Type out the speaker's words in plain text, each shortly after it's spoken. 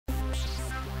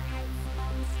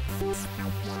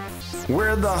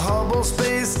We're the Hubble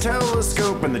Space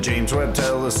Telescope and the James Webb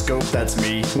Telescope, that's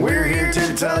me. We're here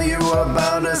to tell you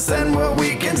about us and what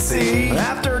we can see.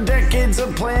 After decades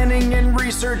of planning and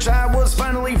research, I was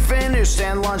finally finished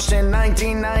and launched in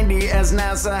 1990 as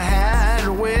NASA had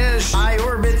wished. I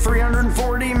orbit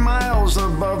 340 miles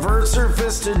above Earth's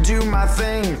surface to do my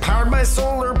thing. Powered by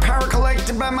solar power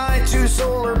collected by my 2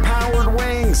 solar-powered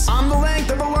wings. I'm the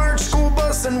length of a large school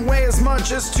bus and weigh as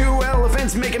much as 2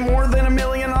 elephants, making more than 1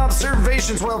 million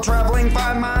observations while traveling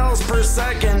 5 miles per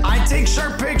second. I take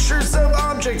sharp pictures of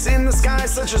objects in the sky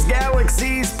such as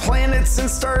galaxies, planets, and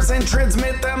stars and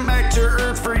transmit them back to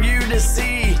Earth for you to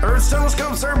see. Earth's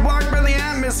telescopes are blocked by the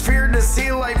atmosphere to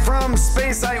see light from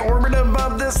space. I orbit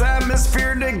above this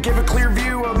atmosphere to give a clear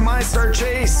view of my star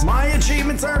chase. My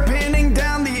achievements are pinning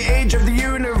down the age of the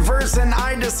universe, and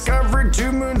I discovered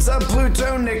 2 moons of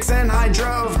Pluto, Nix, and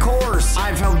Hydra, of course.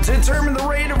 I've helped determine the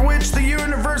rate of which the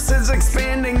universe is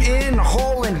expanding in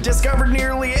whole, and discovered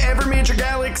nearly every major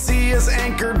galaxy is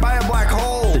anchored by a black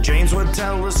hole. The James Webb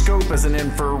Telescope is an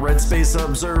infrared space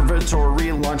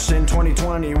observatory launched in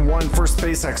 2021 for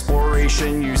space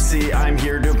exploration. You see, I'm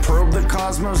here to probe the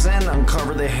cosmos and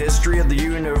uncover the history of the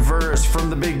universe, from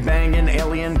the Big Bang and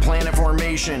alien planet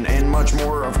formation and much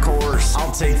more, of course.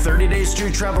 I'll take 30 days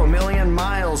to travel 1 million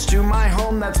miles to my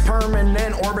home that's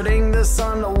permanent, orbiting the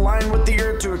sun aligned with the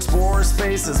Earth to explore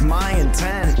space is my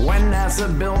intent. When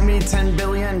NASA built me, $10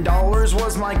 billion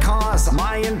was my cost.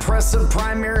 My impressive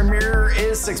primary mirror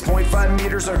is 6.5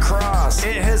 meters across.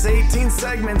 It has 18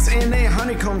 segments in a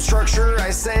honeycomb structure, I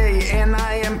say, and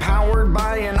I am powered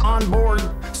by an onboard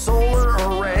solar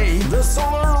array. The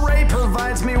solar array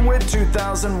provides me with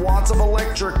 2,000 watts of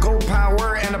electrical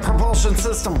power and a propulsion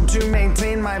system to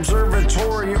maintain my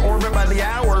observatory orbit by the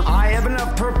hour. I have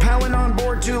enough propellant on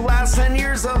board to last 10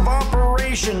 years of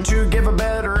operation to give a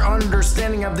better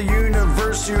understanding of the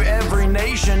universe to every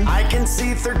nation. I can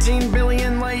see 13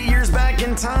 billion light years back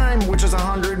in time, which is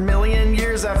 100 million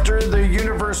years after the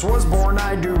universe was born.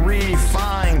 I do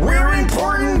refine. We're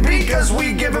important because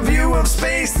we give a view of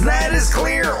space that is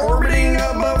clear, orbiting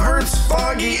above Earth's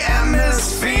foggy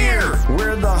atmosphere.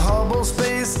 We're the Hubble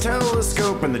Space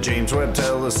Telescope and the James Webb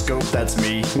Telescope, that's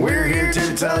me. We're here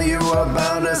to tell you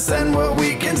about us and what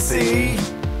we can see.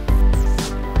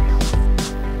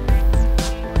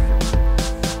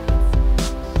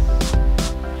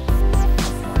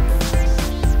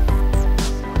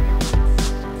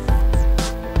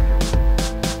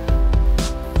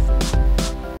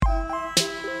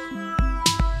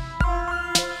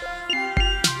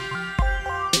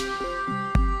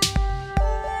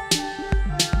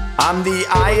 I'm the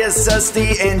ISS,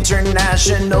 the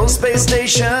International Space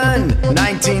Station.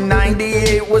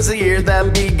 1998 was the year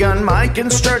that begun my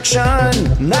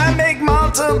construction. I make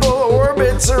multiple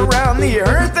orbits around the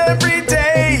Earth every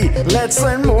day. Let's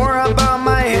learn more about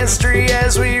my history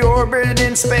as we orbit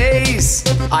in space.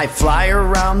 I fly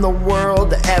around the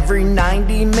world every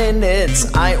 90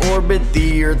 minutes. I orbit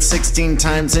the Earth 16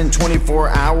 times in 24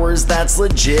 hours, that's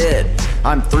legit.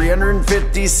 I'm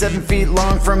 357 feet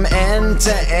long from end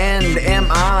to end. Am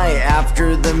I?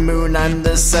 After the moon, I'm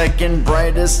the second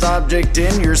brightest object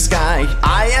in your sky.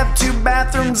 I have 2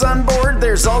 bathrooms on board,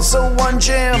 there's also 1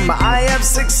 gym. I have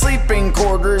 6 sleeping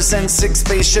quarters and 6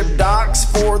 spaceship docks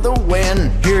for the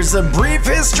win. Here's a brief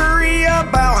history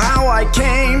about how I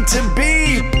came to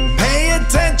be. Pay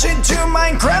attention to my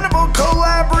incredible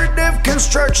collaborative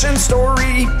construction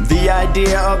story. The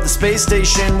idea of the space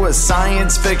station was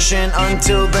science fiction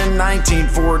until the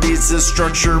 1940s. The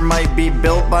structure might be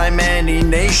built by many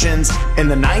nations. In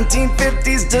the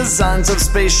 1950s, designs of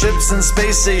spaceships and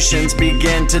space stations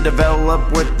began to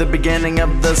develop. With the beginning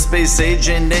of the space age,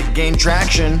 and it gained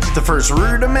traction. The first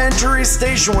rudimentary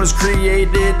station was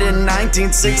created in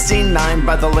 1969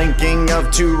 by the linking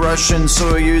of 2 Russian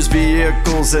Soyuz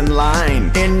vehicles in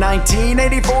line. In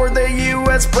 1984, the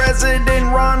US President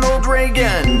Ronald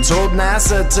Reagan told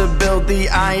NASA to build the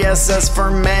ISS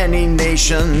for many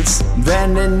nations.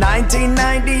 Then in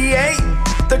 1998,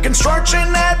 the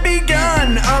construction had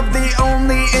begun of the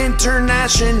only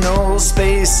International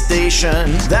Space Station.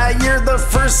 That year, the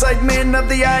first segment of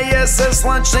the ISS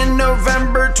launched in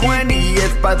November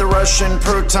 20th by the Russian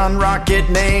Proton rocket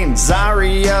named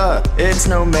Zarya. It's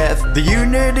no myth. The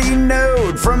Unity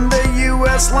node from the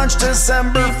US launched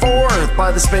December 4th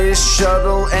by the Space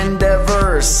Shuttle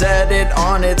Endeavour, set it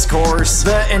on its course.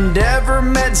 The Endeavour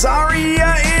met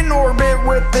Zarya in orbit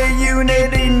with the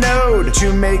Unity node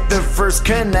to make the first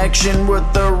connection connection with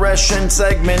the Russian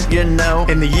segment, you know.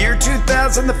 In the year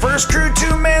 2000, the first crew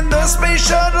to man the space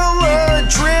shuttle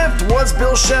adrift was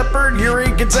Bill Shepard, Yuri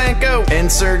Gitsenko,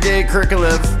 and Sergei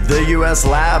Krikalev. The US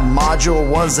lab module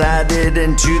was added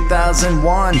in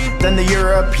 2001. Then the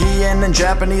European and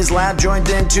Japanese lab joined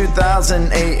in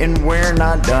 2008, and we're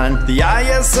not done. The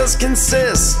ISS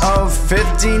consists of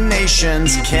 15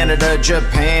 nations: Canada,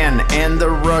 Japan, and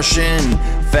the Russian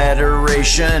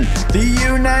Federation, the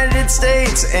United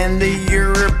States, and the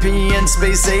European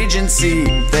Space Agency.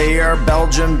 They are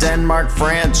Belgium, Denmark,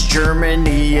 France,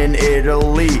 Germany, and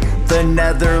Italy, the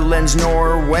Netherlands,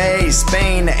 Norway,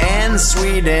 Spain, and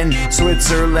Sweden,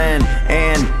 Switzerland,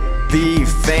 and the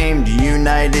famed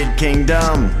United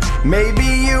Kingdom. Maybe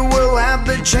you will have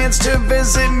the chance to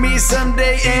visit me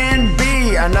someday and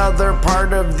be another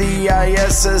part of the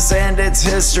ISS and its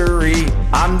history.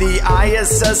 I'm the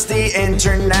ISS, the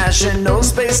International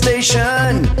Space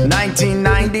Station.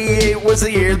 1998 was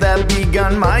the year that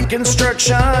begun my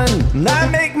construction. I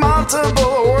make multiple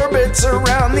orbits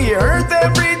around the Earth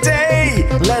every day.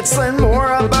 Let's learn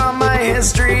more about my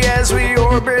history as we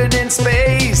orbit in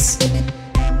space.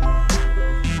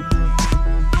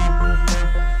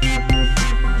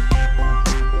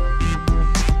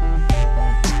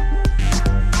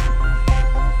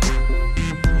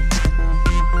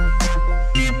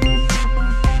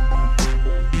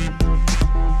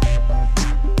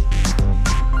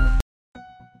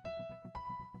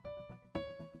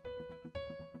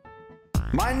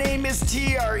 My name is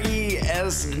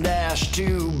TRES-2B.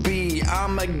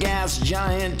 I'm a gas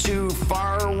giant too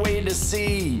far away to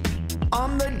see.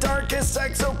 I'm the darkest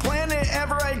exoplanet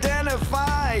ever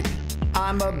identified.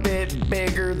 I'm a bit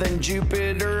bigger than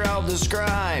Jupiter, I'll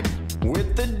describe.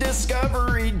 With the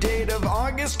discovery date of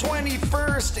August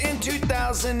 21st in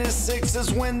 2006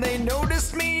 is when they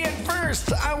noticed me at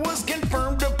first. I was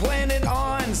confirmed a planet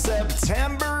on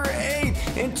September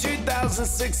 8th in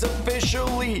 2006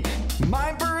 officially.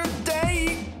 My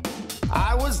birthday,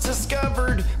 I was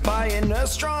discovered by an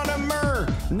astronomer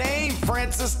named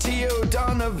Francis T.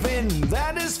 O'Donovan,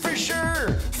 that is for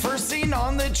sure. First seen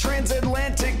on the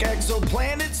Transatlantic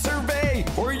Exoplanet Survey,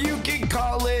 or you could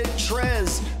call it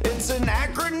TRES. It's an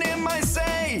acronym, I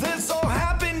say. This all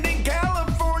happened in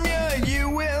California, you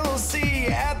will see,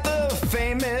 at the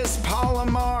famous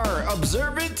Palomar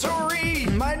Observatory.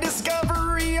 My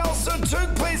discovery also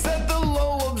took place at the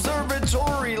Lowell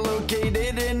Observatory,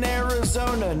 located in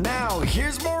Arizona. Now,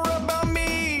 here's more about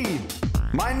me.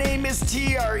 My name is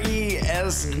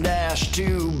TRES-2B.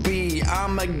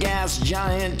 I'm a gas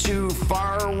giant too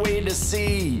far away to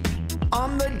see.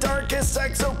 I'm the darkest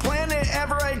exoplanet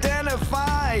ever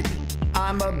identified.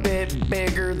 I'm a bit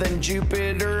bigger than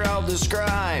Jupiter, I'll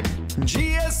describe.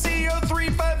 GSC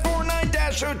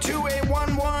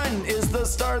 03549-02811 is the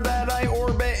star that I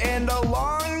orbit, and a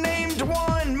long-named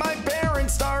one. My parent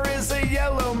star is a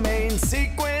yellow main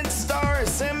sequence star,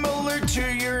 similar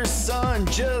to your sun,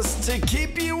 just to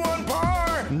keep you on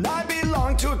par. I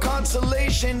belong to a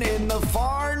constellation in the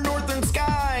far northern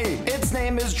sky. Its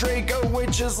name is Draco,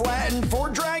 which is Latin for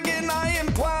dragon, I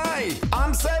imply.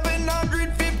 I'm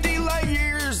 750 light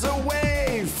years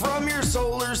away from your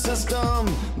solar system.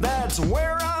 That's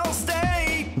where I'll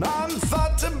stay. I'm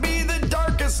thought to be the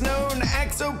darkest known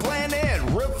exoplanet,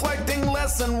 reflecting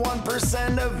less than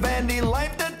 1% of any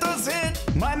life that does hit.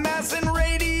 My mass and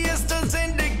radius does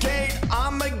indicate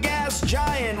I'm a gas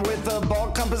giant with a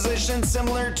bulk composition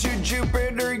similar to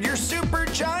Jupiter, your super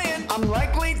giant. I'm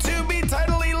likely to be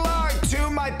tidally locked to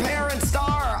my parent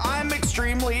star. I'm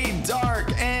extremely dark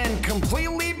and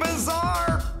completely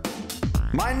bizarre.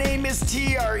 My name is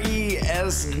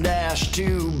TRES-2B.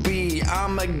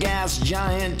 I'm a gas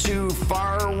giant too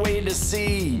far away to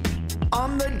see.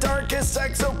 I'm the darkest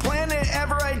exoplanet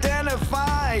ever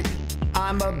identified.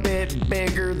 I'm a bit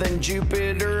bigger than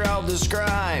Jupiter, I'll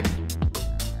describe.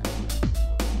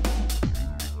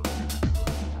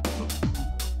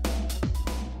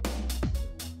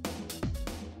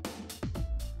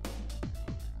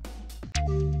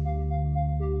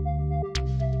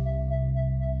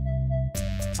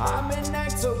 I'm an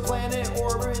exoplanet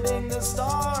orbiting the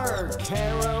star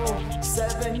Caro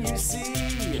 7, you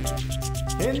see.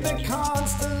 In the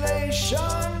constellation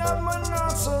of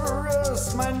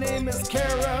Monoceros, my name is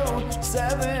Caro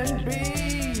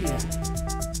 7b.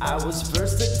 I was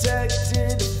first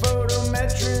detected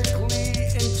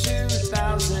photometrically in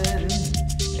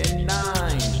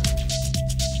 2009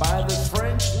 by the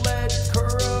French-led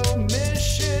Caro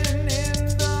mission.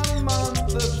 In the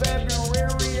month of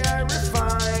February, I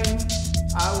refined.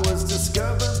 I was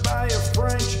discovered by a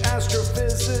French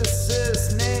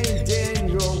astrophysicist named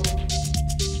Daniel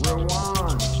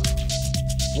Rowan.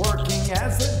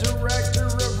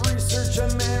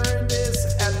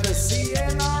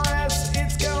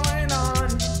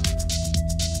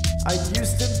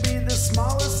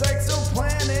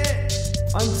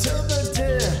 until the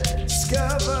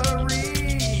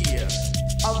discovery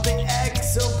of the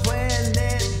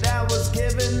exoplanet that was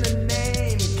given the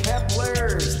name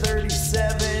Kepler's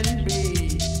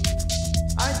 37b.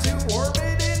 I do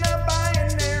orbit in a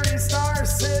binary star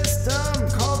system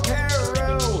called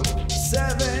Caro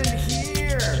 7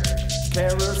 here.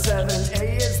 Caro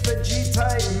 7a is the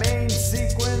G-type main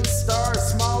sequence star,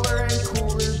 smaller and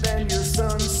cooler than your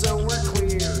sun, so we're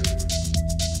clear.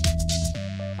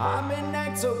 I'm an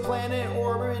exoplanet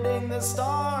orbiting the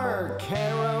star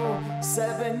Caro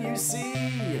 7 you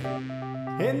see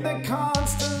in the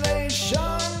constellation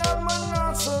of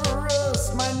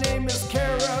Monoceros. My name is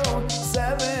Caro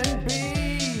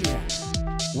 7b.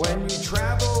 When you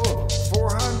travel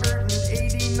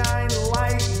 489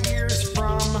 light years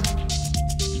from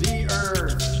the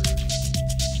Earth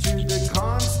to the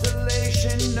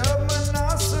constellation of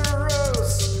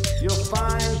Monoceros, you'll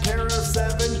find Caro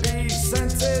 7b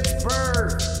since its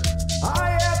birth.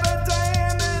 I have a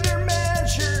diameter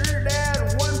measured at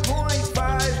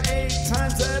 1.58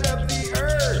 times that of the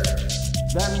Earth.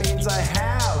 That means I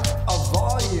have a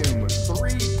volume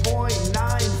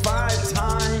 3.95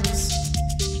 times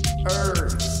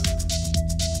Earth's.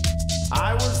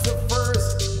 I was the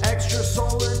first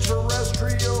extrasolar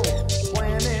terrestrial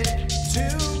planet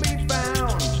to be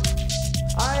found.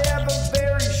 I have a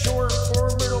very short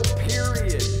orbital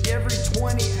period. Every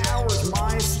 20 hours,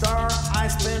 my star I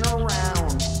spin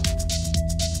around.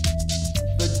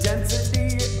 The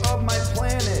density of my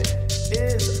planet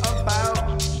is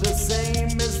about the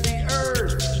same as the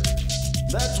Earth.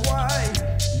 That's why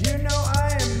you know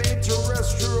I am a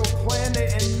terrestrial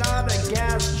planet and not a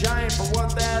gas giant, for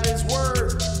what that is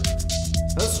worth.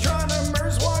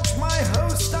 Astronomers watched my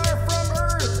host star from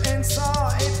Earth and saw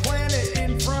a planet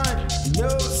in front.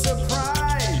 No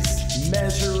surprise.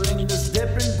 Measuring this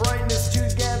dip in brightness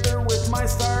together with my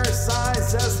star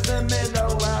size estimate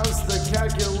allows the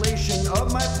calculation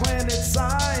of my planet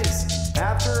size.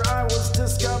 After I was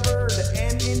discovered,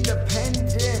 an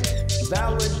independent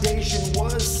validation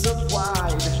was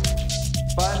supplied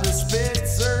by the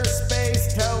Spitzer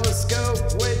Space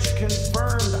Telescope, which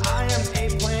confirmed I am a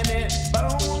planet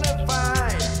bona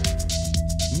fide.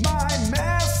 My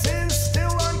mass is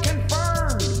still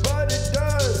unconfirmed, but it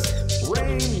does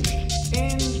range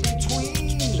in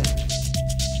between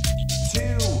 2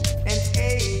 and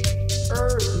 8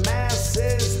 Earth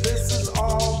masses. This is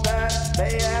all that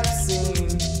they have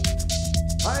seen.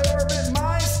 I orbit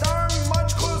my star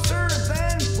much closer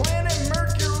than planet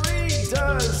Mercury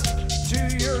does to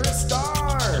your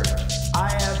star. I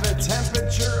have a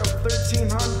temperature of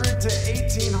 1300 to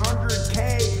 1800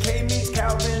 K. K means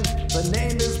Kelvin. The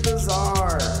name is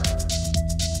bizarre.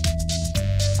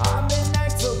 I'm an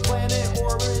exoplanet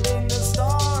orbiting the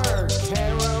star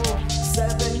Caro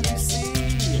 7 you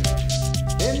see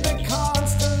in the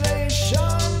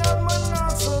constellation of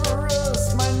Monoceros.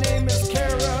 My name is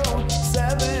Caro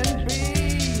 7b.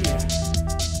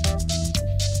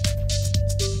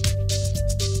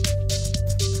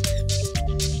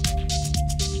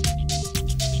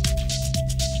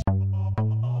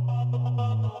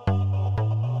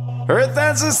 Earth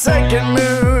has a second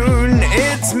moon,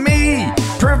 it's me,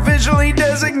 provisionally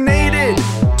designated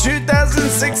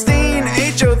 2016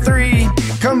 HO3.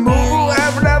 Kamu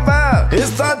Abrava is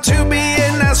thought to be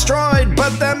an asteroid,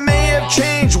 but that may have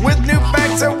changed with new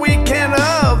facts that we can't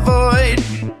avoid.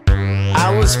 I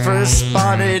was first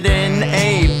spotted in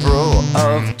April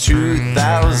of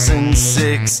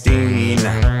 2016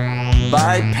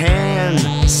 by Pan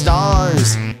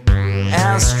Stars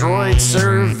Asteroid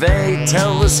Survey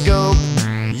Telescope.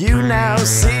 You now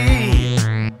see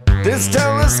this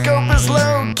telescope is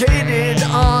located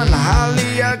on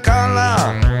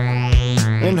Haleakala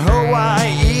in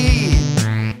Hawaii,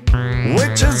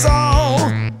 which is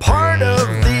all part of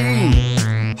the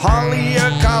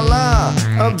Haleakala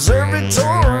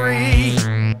Observatory.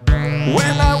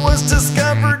 When I was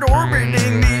discovered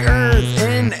orbiting the Earth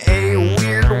in a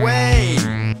weird way,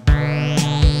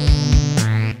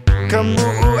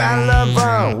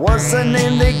 Kamu'alava was the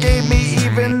name they gave me,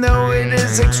 even though it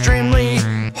is extremely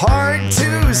hard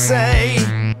to say.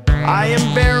 I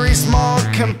am very small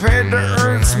compared to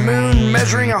Earth's moon,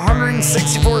 measuring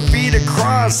 164 feet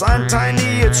across. I'm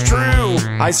tiny, it's true.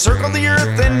 I circle the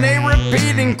Earth in a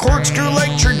repeating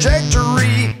corkscrew-like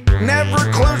trajectory,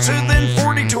 never closer than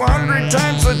 4,200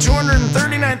 times the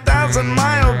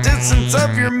 239,000-mile distance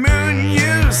of your moon,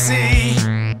 you see.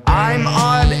 I'm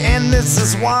odd, and this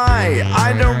is why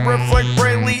I don't reflect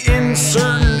brightly in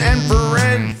certain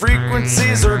infrared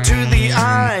frequencies or to the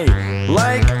eye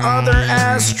like other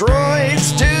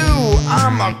asteroids do.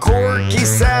 I'm a quirky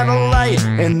satellite,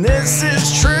 and this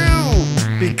is true.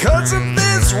 Because of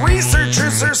this,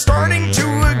 researchers are starting to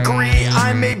agree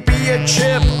I may be a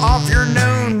chip off your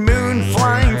known moon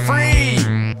flying free.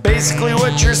 Basically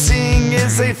what you're seeing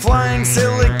is a flying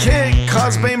silicate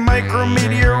caused by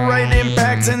micrometeorite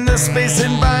impacts in the space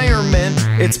environment.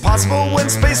 It's possible when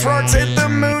space rocks hit the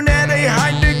moon at a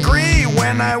high degree.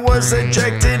 When I was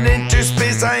ejected into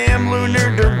space, I am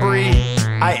lunar debris.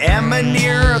 I am a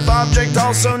near-Earth object,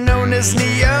 also known as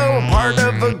NEO, part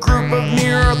of a group of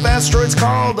near-Earth asteroids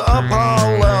called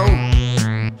Apollo.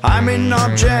 I'm an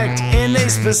object in a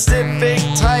specific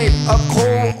type of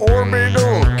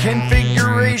co-orbital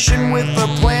configuration with a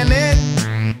planet.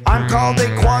 I'm called a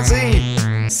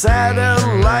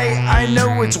quasi-satellite. I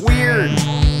know it's weird,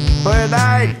 but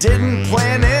I didn't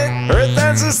plan it. Earth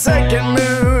has a second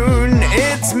moon.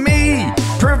 It's me,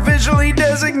 provisionally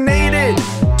designated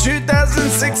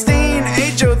 2016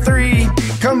 HO3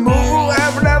 Kamu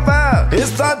Abradava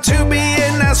is thought to be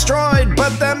an asteroid,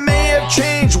 but that may have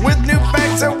changed with new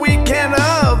facts that we can't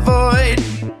avoid.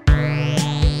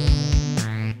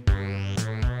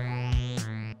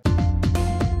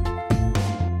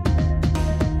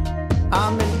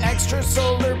 I'm an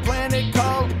extrasolar planet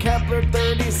called Kepler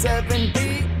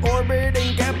 37b,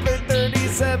 orbiting Kepler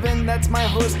 37. That's my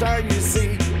host star, you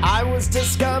see. I was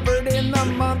discovered in the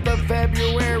month of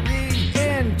February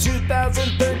in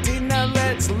 2013. Now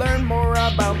let's learn more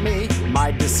about me. My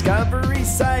discovery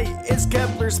site is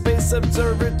Kepler Space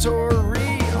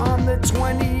Observatory on the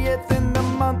 20th in the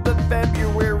month of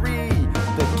February.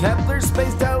 The Kepler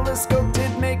Space Telescope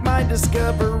did make my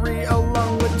discovery,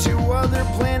 along with 2 other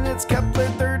planets, Kepler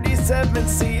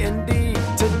 37c and d.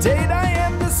 To date, I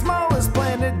am the smallest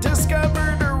planet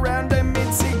discovered around a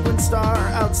mid-sequence star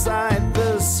outside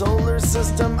the solar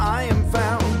system. I am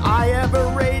found. I have a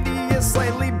radius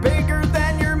slightly bigger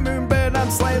than your moon, but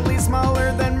I'm slightly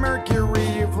smaller than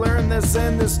Mercury. You've learned this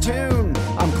in this tune.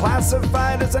 I'm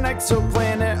classified as an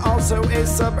exoplanet, also a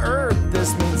sub-Earth.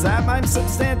 This means that I'm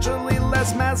substantially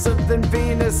less massive than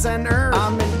Venus and Earth.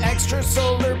 I'm an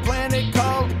extrasolar planet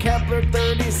called Kepler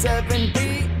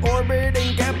 37b,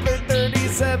 orbiting Kepler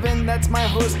 37. That's my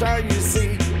host star, you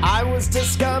see. I was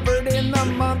discovered in the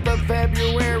month of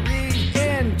February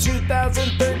in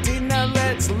 2013. Now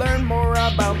let's learn more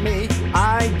about me.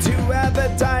 I do have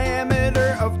a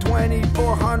diameter of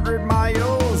 2,400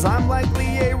 miles. I'm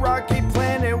likely a rocky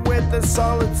planet with a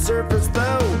solid surface,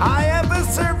 though. I have a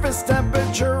surface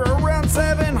temperature around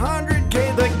 700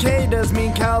 K. The K does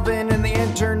mean Kelvin in the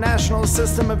International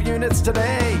System of Units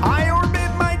today. I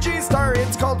orbit my G-star,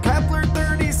 it's called Kepler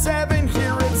 37.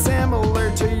 Here it's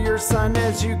similar to your sun,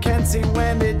 as you can see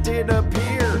when it did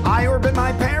appear. I orbit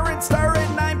my parent star at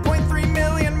 9.3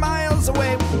 million miles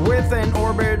away, with an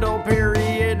orbital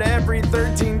period every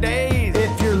 13 days.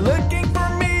 If you're looking for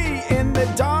me in the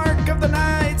dark of the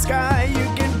night sky, you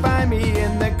can find me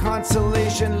in the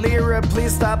constellation Lyra.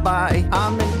 Please stop by.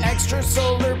 I'm an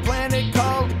extrasolar planet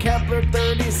called Kepler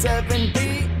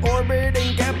 37b,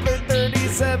 orbiting Kepler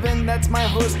 37. That's my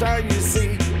host star, you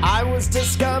see. I was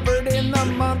discovered in the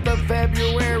month of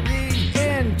February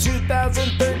in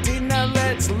 2013. Now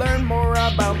let's learn more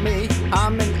about me.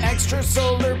 I'm an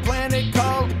extrasolar planet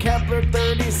called Kepler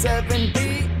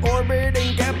 37b,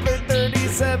 orbiting Kepler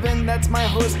 37. That's my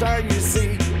host star, you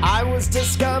see. I was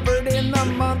discovered in the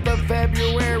month of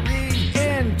February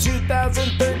in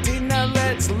 2013. Now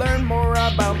let's learn more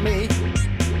about me.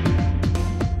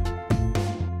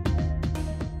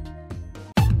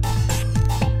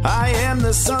 I am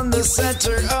the sun, the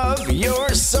center of your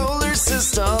solar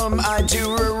system. I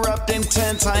do erupt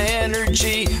intense high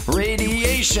energy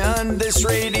radiation. This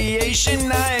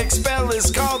radiation I expel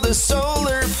is called the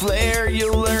solar flare.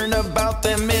 You'll learn about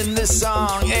them in this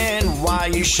song and why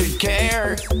you should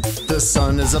care. The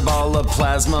sun is a ball of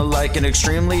plasma, like an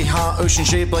extremely hot ocean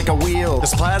shaped like a wheel.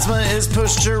 This plasma is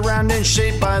pushed around and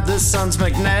shaped by the sun's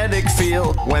magnetic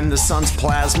field. When the sun's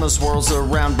plasma swirls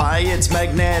around by its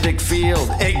magnetic field,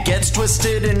 it gets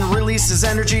twisted and releases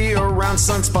energy around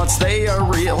sunspots. They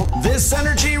are real. This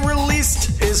energy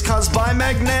released is caused by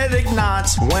magnetic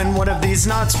knots. When one of these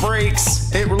knots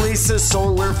breaks, it releases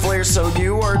solar flares, so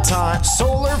you are taught.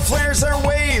 Solar flares are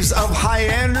waves of high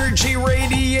energy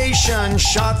radiation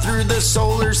shot through the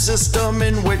solar system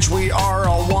in which we are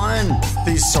all one.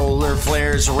 These solar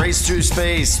flares race through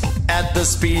space at the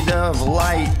speed of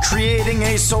light, creating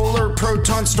a solar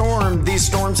proton storm. These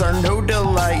storms are no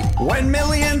delight. When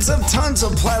millions of tons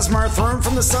of plasma are thrown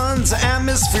from the sun's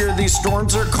atmosphere, these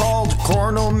storms are called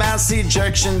coronal mass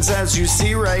ejections, as you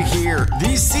see right here.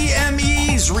 These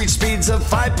CMEs reach speeds of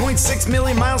 5.6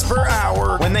 million miles per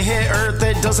hour. When they hit Earth,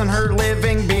 it doesn't hurt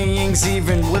living beings,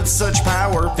 even with such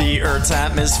power. The Earth's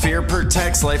atmosphere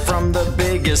protects life from the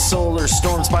biggest solar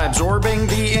storms by absorbing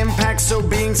the impact, so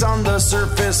beings on the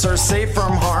surface are safe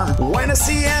from harm. When a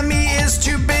CME is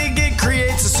too big, it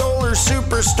creates a solar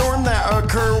superstorm that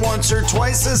occur once or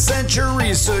twice a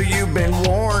century, so you've been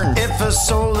warned. If a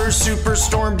solar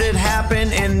superstorm did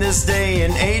happen in this day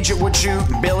and age, it would shoot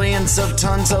billions of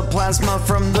tons of plasma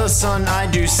from the sun, I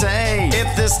do say.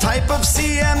 If this type of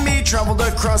CME traveled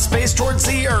across space towards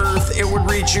the Earth, it would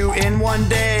reach you in one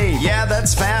day. Yeah,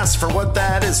 that's fast for what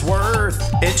that is worth.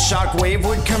 Its shockwave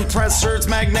would compress Earth's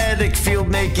magnetic field,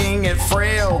 making it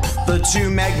frail. The two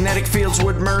magnetic fields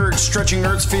would merge, stretching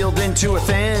Earth's field into a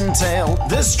thin tail.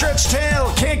 This stretched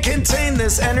tail can't contain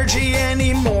this energy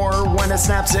anymore. When it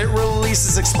snaps, it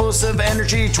releases explosive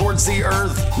energy towards the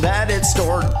Earth that it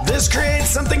stored. This creates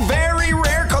something very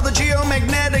rare called the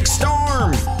geomagnetic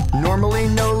storm. Normally,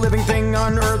 no living thing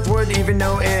on Earth would even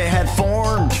know it had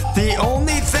formed. The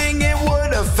only thing it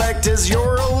would affect is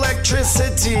your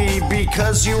electricity,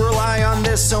 because you rely on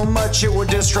this so much it would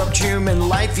disrupt human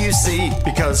life, you see.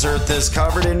 Because Earth is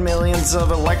covered in millions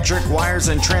of electric wires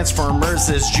and transformers,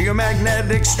 this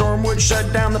geomagnetic storm would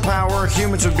shut down the power.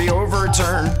 Humans would be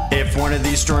overturned. If one of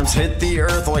these storms hit the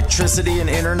Earth, electricity and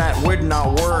internet would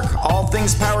not work. All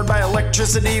things powered by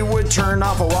electricity would turn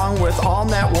off along with all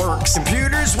networks.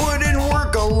 Computers wouldn't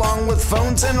work along with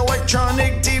phones and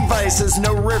electronic devices.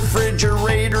 No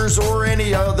refrigerators or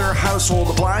any other household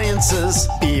appliances.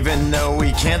 Even though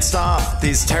we can't stop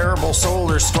these terrible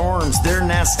solar storms, their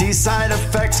nasty side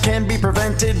effects can be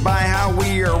prevented by how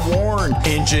we are warned.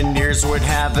 Engineers would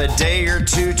have a day or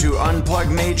two to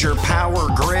unplug major power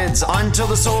grids until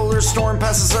the solar storm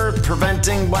passes Earth,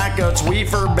 preventing blackouts we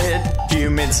forbid.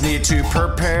 Humans need to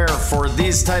prepare for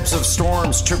these types of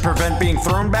storms to prevent being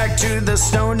thrown back to the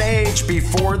Stone Age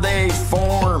before they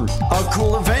form. A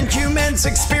cool event humans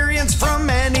experience from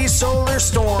any solar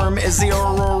storm is the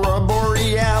aurora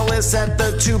borealis. At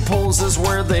the two poles is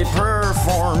where they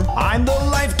perform. I'm the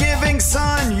life-giving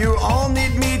sun, you all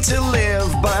need me to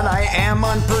live, but I am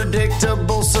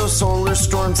unpredictable, so solar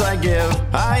storms I give.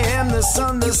 I am the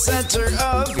sun, the center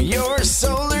of your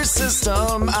solar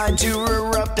system. I do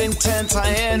erupt intense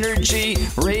high energy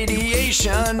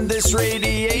radiation. This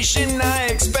radiation I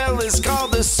expel is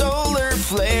called the solar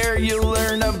flare. You'll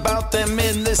learn about them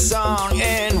in this song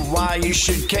and why you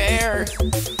should care.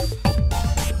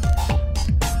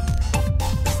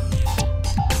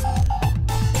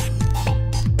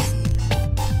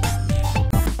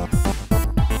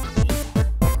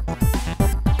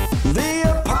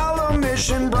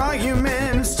 Brought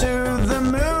humans to the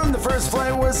moon. The first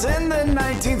flight was in the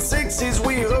 1960s.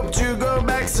 We hope to go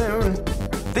back soon.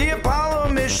 The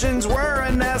Apollo missions were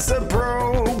a NASA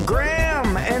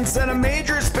program and set a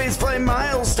major spaceflight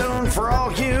milestone for all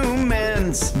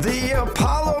humans. The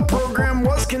Apollo program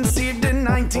was conceived in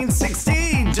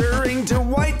 1960 during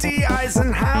Dwight D.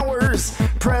 Eisenhower's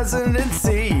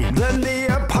presidency. Then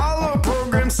the Apollo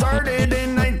program started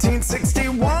in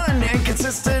 1961 and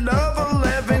consisted of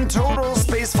 11 total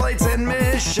space flights and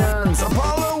missions.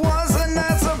 Apollo was a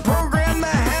NASA program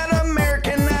that had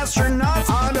American astronauts.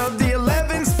 Out of the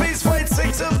 11 space flights,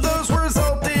 6 of those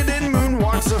resulted in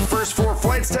moonwalks. The first 4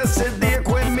 flights tested the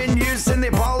equipment used in the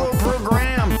Apollo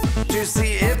program to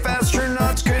see if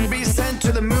astronauts could be sent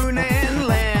to the moon and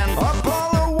land.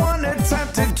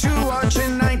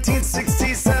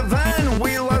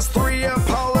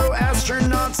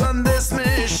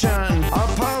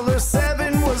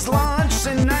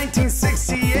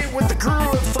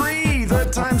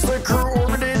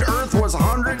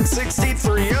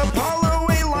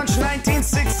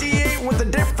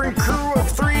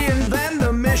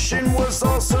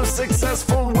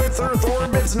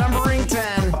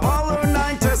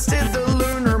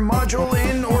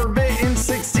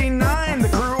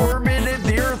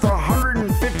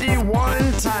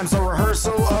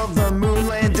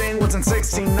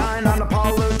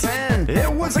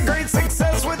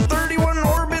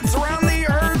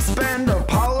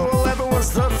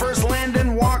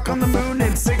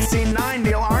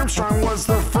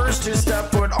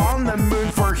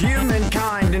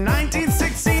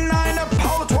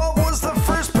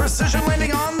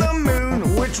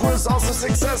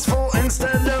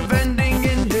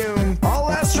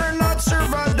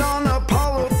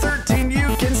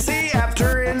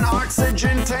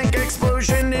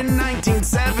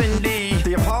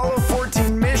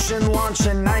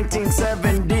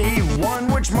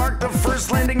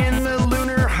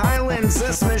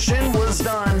 this mission was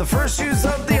done. The first use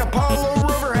of the Apollo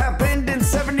rover happened in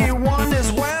 71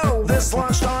 as well. This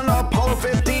launched on Apollo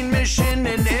 15 mission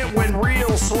and it went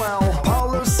real swell.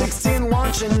 Apollo 16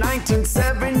 launched in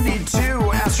 1972.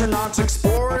 Astronauts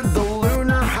explored the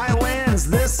lunar highlands,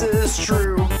 this is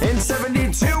true. In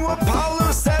 72,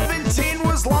 Apollo 17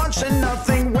 was launched and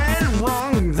nothing went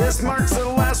wrong. This marks the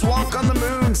last walk on the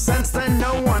moon. Since then,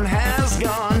 no one has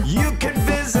gone. You could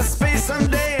visit space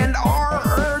someday and our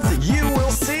Earth you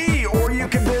will see. Or you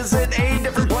could visit a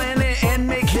different planet and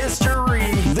make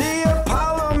history. The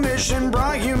Apollo mission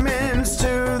brought humans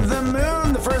to the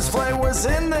moon. The first flight was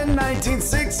in the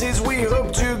 1960s. We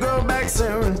hope to go back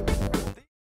soon.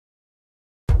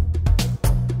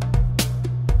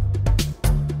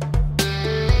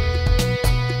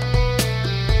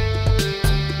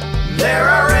 There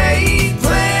are 8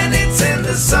 planets in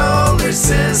the solar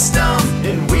system,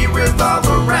 and we revolve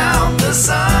around the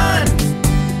sun.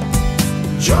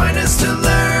 Join us to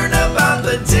learn about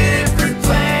the different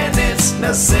planets.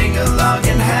 Now sing along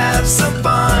and have some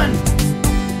fun.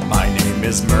 My name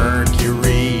is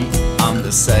Mercury. I'm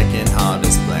the second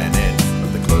hottest planet,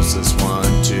 but the closest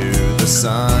one to the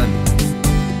sun.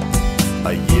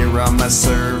 A year on my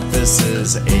surface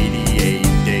is 88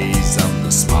 days. I'm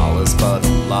the smallest but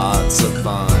lots of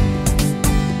fun.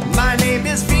 My name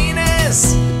is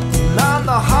Venus. Not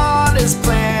the hottest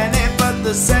planet, but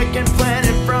the second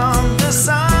planet from the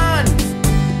sun.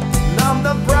 I'm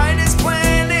the brightest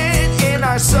planet in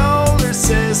our solar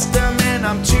system, and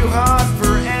I'm too hot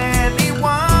for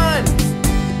anyone.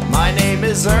 My name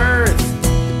is Earth.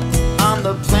 I'm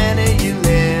the planet you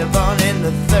live on, and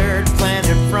the third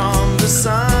planet from the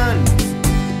sun.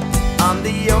 I'm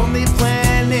the only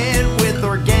planet with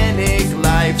organic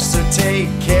life, so take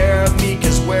care of me,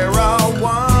 'cause we're all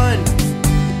one.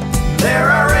 There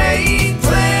are 8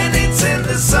 planets in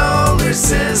the solar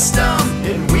system,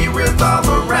 and we revolve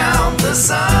around the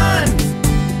sun.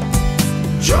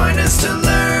 Join us to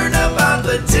learn about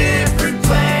the different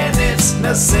planets.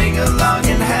 Now sing along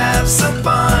and have some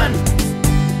fun.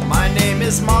 My name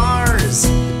is Mars.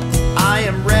 I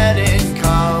am red in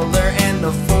color and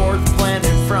the 4th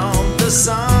planet from the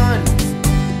sun.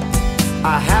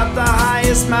 I have the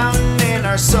highest mountain in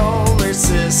our solar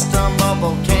system, a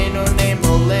volcano named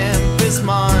Olympus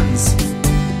Mons.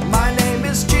 My name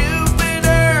is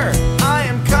Jupiter. I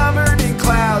am covered in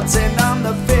clouds and I'm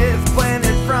the 5th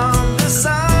planet from the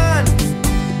sun.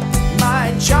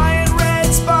 My giant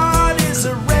red spot is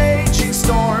a raging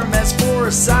storm. As for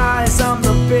size, I'm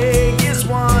the biggest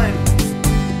one.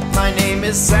 My name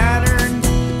is Saturn.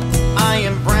 I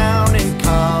am brown in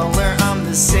color. I'm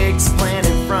the 6th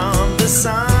planet from the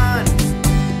sun.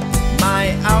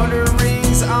 My outer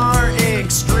rings are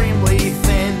extremely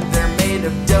thin. They're made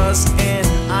of dust and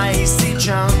icy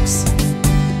chunks.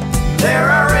 There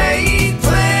are 8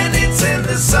 planets in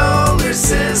the solar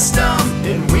system,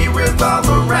 and we revolve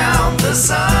around the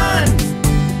sun.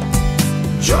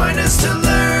 Join us to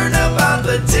learn about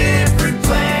the different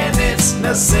planets.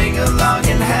 Now sing along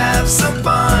and have some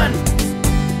fun.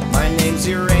 My name's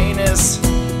Uranus.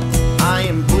 I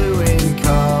am blue in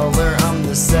color. I'm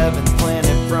the 7th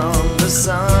planet from the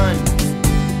sun.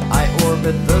 I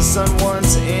orbit the sun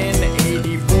once in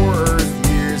 84 Earth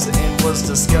years and was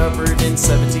discovered in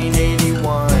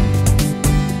 1781.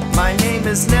 My name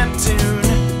is Neptune,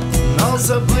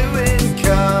 also blue in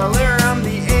color. I'm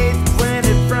the 8th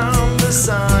planet from the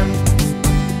sun.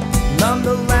 I'm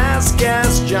the last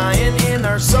gas giant in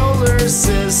our solar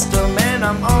system, and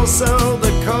I'm also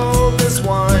the coldest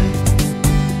one.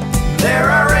 There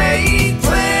are 8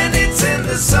 planets in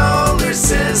the solar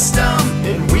system,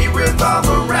 and we revolve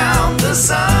around the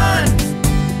sun.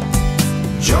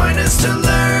 Join us to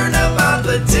learn about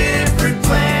the different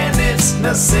planets.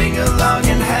 Now sing along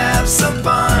and have some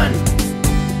fun.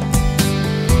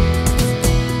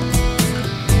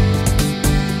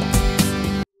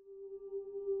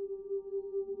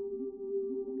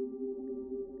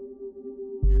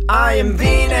 I am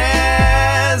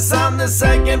Venus. I'm the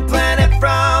 2nd planet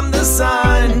from the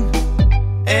sun,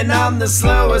 and I'm the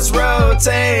slowest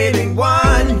rotating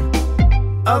one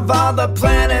of all the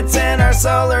planets in our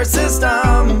solar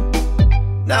system.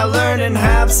 Now learn and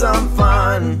have some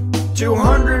fun.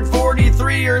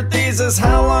 243 Earth days is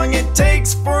how long it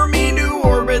takes for me to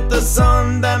orbit the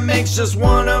sun. That makes just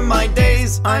one of my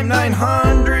days. I'm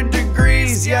 900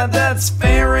 degrees, yeah, that's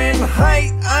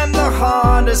Fahrenheit. I'm the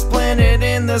hottest planet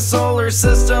in the solar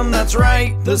system, that's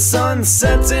right. The sun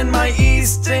sets in my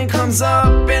east and comes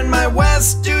up in my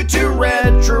west. Due to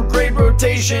retrograde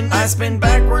rotation, I spin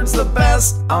backwards the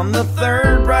best. I'm the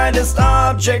 3rd brightest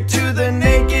object to the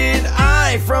naked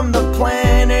eye from the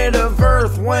planet of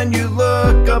Earth. when you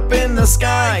look up in the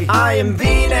sky. I am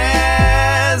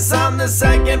Venus, I'm the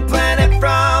second planet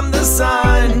from the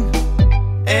sun,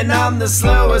 and I'm the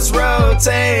slowest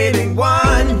rotating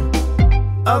one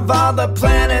of all the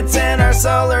planets in our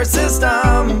solar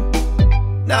system.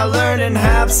 Now learn and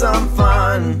have some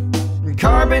fun.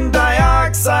 Carbon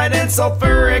dioxide and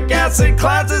sulfuric acid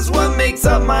clouds is what makes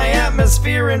up my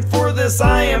atmosphere, and for this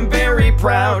I am very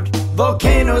proud.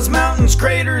 Volcanoes, mountains,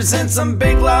 craters, and some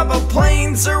big lava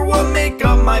plains are what make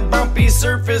up my bumpy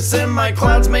surface, and my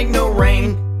clouds make no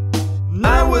rain.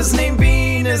 I was named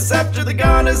Venus after the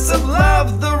goddess of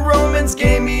love. The Romans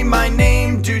gave me my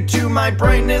name due to my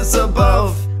brightness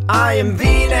above. I am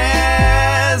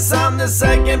Venus, I'm the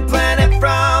second planet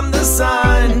from the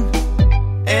sun,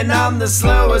 and I'm the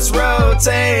slowest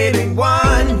rotating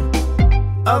one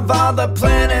of all the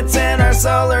planets in our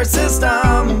solar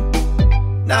system.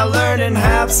 Now learn and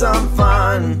have some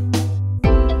fun.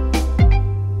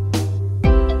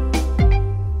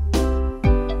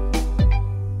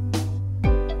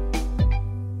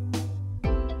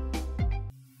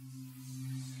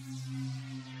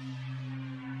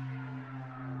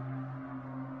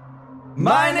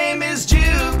 My name is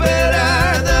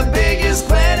Jupiter, the biggest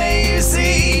planet you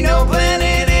see. No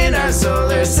planet in our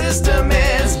solar system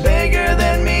is bigger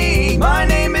than me. My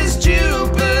name is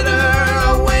Jupiter,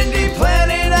 a windy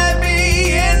planet I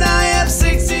be, and I have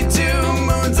 62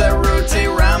 moons that rotate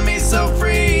around me so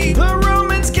free. The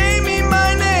Romans gave me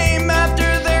my name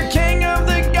after their king of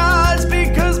the gods,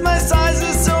 because my size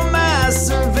is so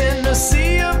massive in the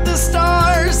sea of the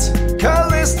stars.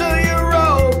 Callisto,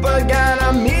 Europa,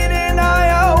 Ganymede,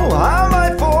 are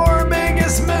my 4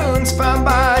 biggest moons found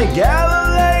by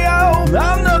Galileo.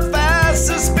 I'm the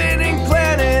fastest spinning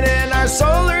planet in our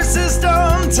solar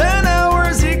system. 10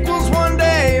 hours equals 1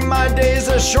 day, my days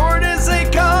as short as they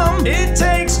come. It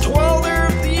takes 12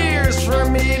 Earth years for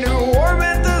me to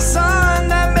orbit the sun.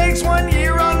 That makes 1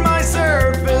 year on my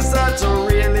surface, that's a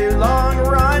really long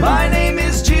run. My name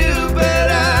is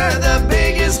Jupiter, the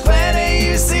biggest planet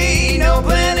you see. No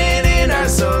planet in our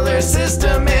solar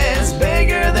system is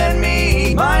bigger than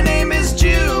me. My name is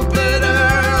Jupiter,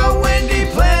 a windy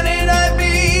planet I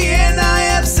be, and I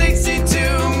have 62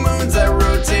 moons that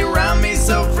rotate around me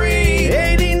so free.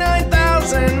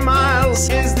 89,000 miles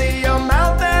is the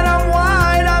amount that I'm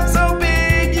wide. I'm so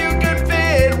big you could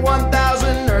fit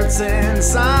 1,000 Earths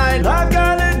inside. I've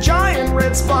got a giant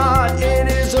red spot, it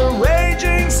is a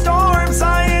raging storm.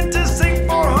 Scientists think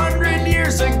 400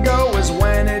 years ago is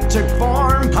when it took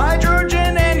form.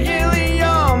 Hydrogen and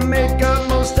helium make up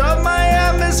most of my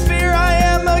atmosphere. I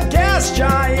am a gas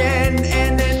giant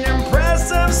and an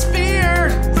impressive sphere.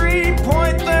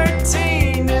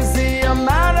 3.13 is the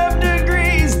amount of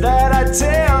degrees that I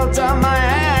tilt on my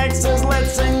axis.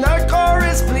 Let's sing the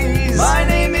chorus, please. My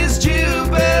name is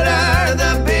Jupiter,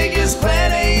 the biggest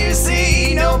planet you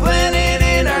see. No planet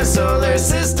in our solar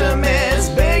system is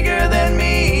bigger than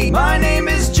me. My name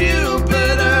is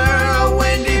Jupiter, a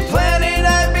windy planet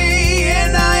I be,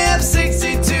 and I have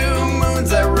 62 moons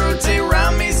that rotate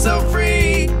around me so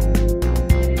free.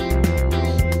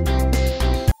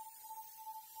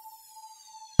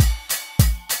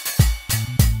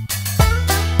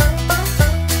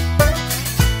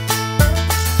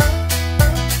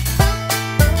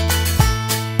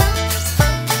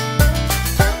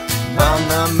 On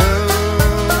the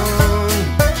moon,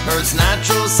 Earth's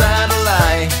natural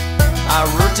satellite, I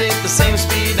rotate the same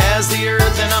speed as the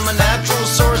Earth, and I'm a natural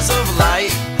source of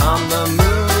light. On the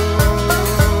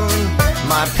moon,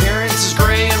 my appearance is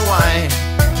gray and white.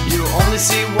 You only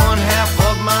see 1/2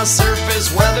 of my surface,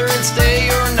 whether it's day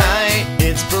or night.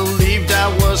 It's believed I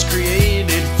was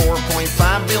created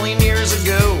 4.5 billion years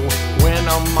ago, when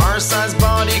a Mars-sized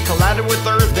body collided with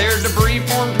Earth. Their debris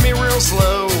formed me real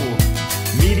slow.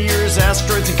 Meteors,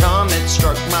 asteroids, and comets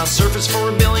struck my surface for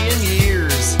 1 billion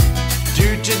years,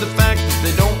 due to the fact that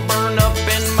they don't burn up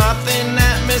in my thin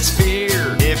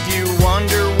atmosphere. If you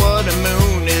wonder what a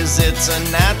moon is, it's a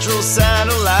natural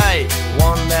satellite,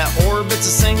 one that orbits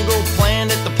a single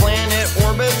planet. The planet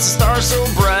orbits a star so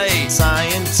bright.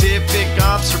 Scientific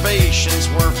observations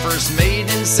were first made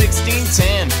in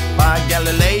 1610 by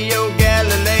Galileo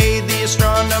Galilei, the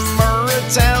astronomer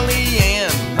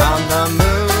Italian. On the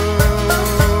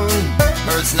moon,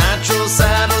 Earth's natural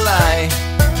satellite,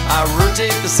 I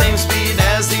rotate the same speed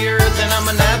as the Earth, and I'm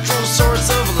a natural source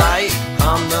of light.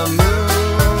 On the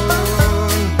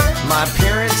moon, my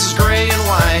appearance is gray and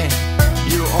white.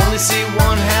 You only see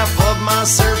 1/2 of my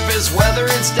surface, whether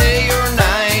it's day or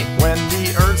night. When the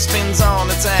Earth spins on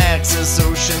its axis,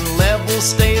 ocean levels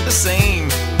stay the same.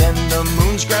 Then the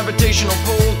moon's gravitational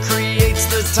pull creates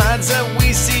the tides that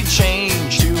we see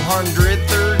change.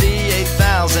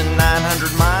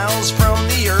 438,900 miles from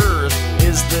the Earth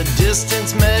is the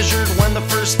distance measured when the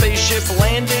first spaceship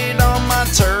landed on my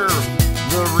turf.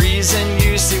 The reason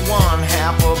you see one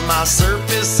half of my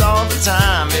surface all the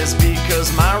time is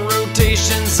because my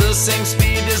rotation's the same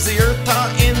speed as the Earth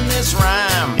taught in this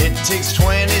rhyme. It takes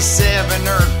 27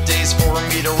 Earth days for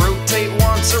me to rotate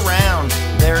once around.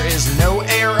 There is no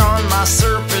air on my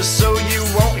surface, so you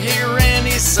won't hear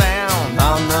any sound.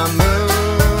 On the moon,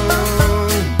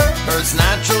 Earth's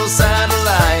natural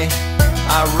satellite,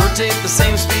 I rotate the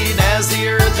same speed as the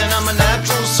Earth, and I'm a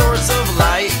natural source of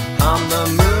light. On the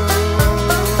moon,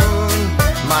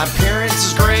 my appearance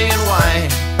is gray and white.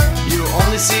 You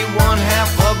only see one half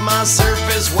of my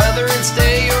surface, whether it's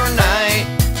day or night.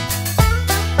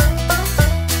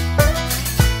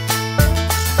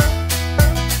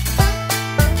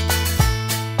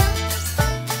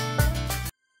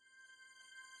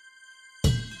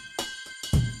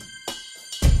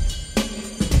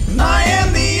 I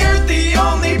am the Earth, the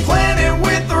only planet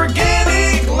with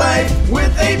organic life.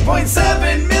 With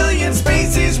 8.7 million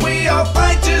species, we all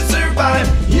fight to survive.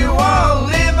 You all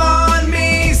live on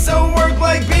me, so work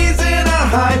like bees in a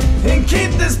hive, and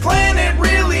keep this planet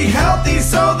really healthy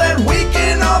so that we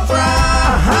can all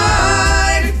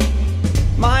thrive.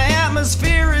 My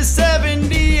atmosphere is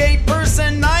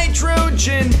 78%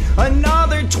 nitrogen,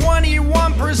 another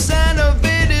 21% of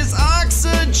it is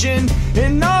oxygen,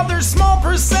 and other small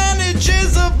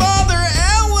percentages of other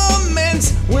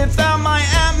elements. Without my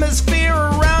atmosphere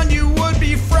around, you would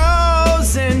be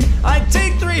frozen. I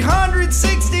take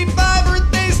 365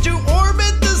 Earth days to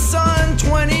orbit the sun.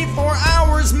 24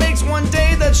 hours makes one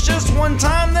day, that's just one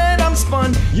time that I'm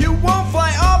spun. You won't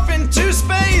fly off into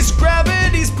space,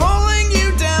 gravity's pulling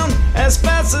you down as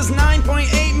fast as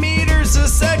 9.8 meters a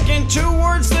second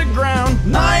towards the ground.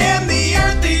 I am the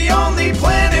Earth, the only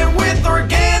planet with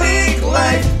organic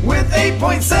life. With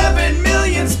 8.7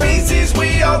 million species,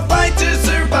 we all fight to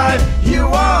survive. You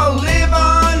all live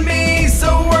on me,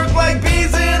 so work like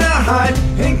bees in a hive,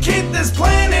 and keep this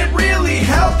planet really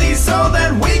healthy so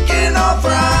that we can all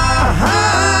thrive.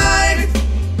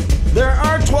 There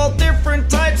are 12 different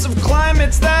types of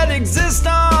climates that exist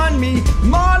on me.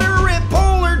 Moderate,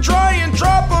 polar, dry, and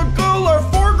tropical are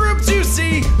 4 groups you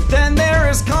see. Then there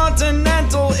is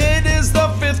continental, it is the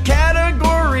 5th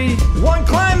category. One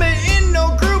climate in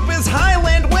no group is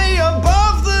highland, way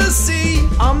above the sea.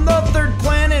 I'm the 3rd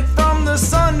planet from the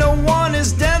sun, no one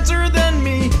is denser than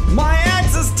me. My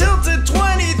axis tilted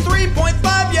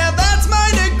 23.5, yeah, that's my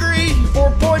degree.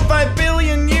 4.5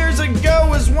 billion years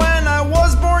ago is when I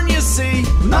was born, you see.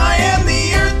 I am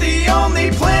the Earth, the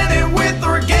only planet with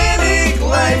organic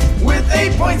life. With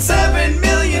 8.7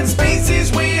 million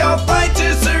species, we all fight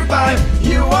to survive.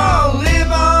 You all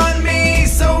live on me,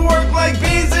 so work like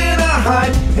bees in a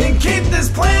hive, and keep this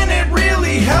planet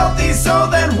really healthy so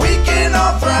that we can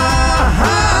all thrive.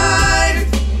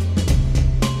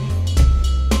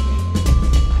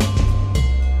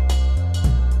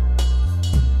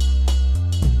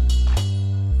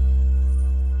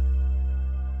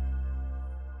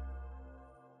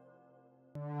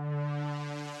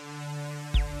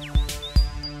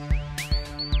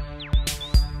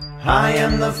 I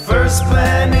am the first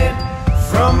planet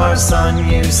from our sun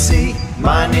you see.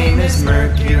 My name is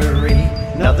Mercury,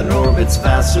 nothing orbits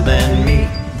faster than me.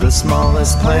 The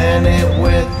smallest planet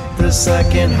with the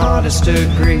 2nd hottest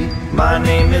degree. My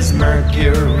name is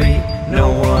Mercury,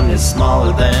 no one is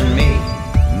smaller than me.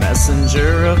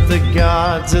 Messenger of the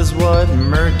gods is what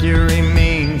Mercury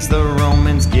means. The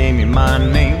Romans gave me my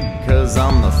name, cause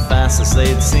I'm the fastest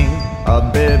they'd seen. A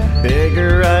bit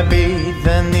bigger I be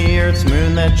than the Earth's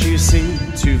moon that you see.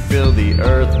 To fill the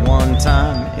Earth one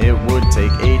time, it would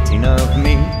take 18 of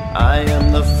me. I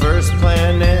am the first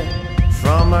planet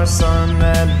from our sun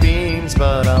that beams,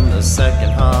 but I'm the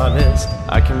 2nd hottest.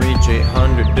 I can reach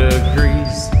 800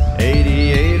 degrees.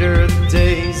 88 Earth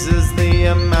days is the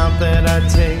amount that I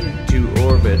take to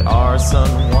orbit our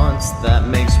sun once. That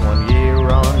makes 1 year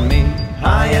on me.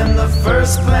 I am the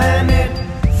first planet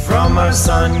from our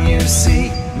sun you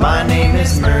see. My name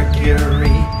is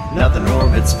Mercury, nothing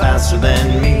orbits faster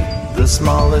than me. The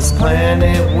smallest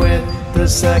planet with the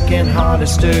 2nd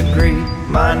hottest degree.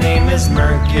 My name is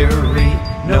Mercury,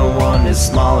 no one is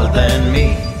smaller than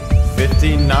me.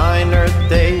 59 Earth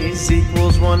days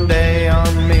equals 1 day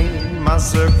on me. My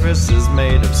surface is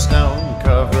made of stone,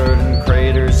 covered in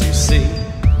craters you see.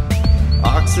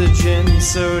 Oxygen,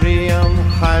 sodium,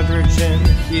 hydrogen,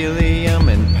 helium,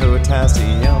 and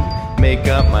potassium make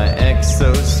up my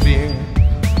exosphere.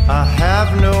 I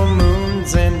have no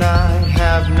moons and I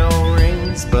have no rings.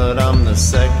 rings, but I'm the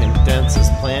second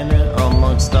densest planet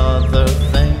amongst other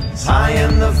things. I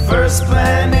am the first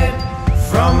planet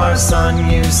from our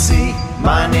sun, you see.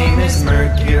 My name is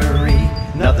Mercury.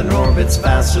 Nothing orbits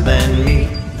faster than me.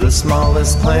 The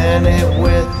smallest planet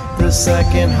with the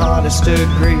second hottest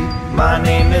degree. My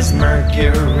name is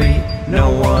Mercury.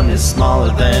 No one is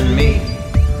smaller than me.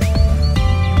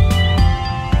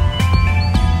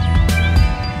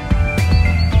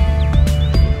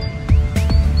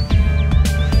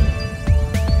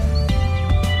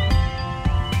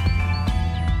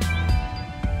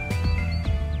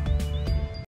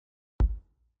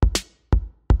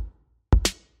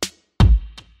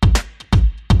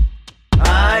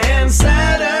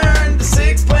 Saturn, the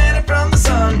sixth planet from the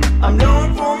sun. I'm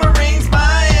known for my rings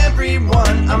by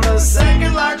everyone. I'm the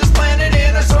second largest planet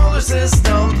in our solar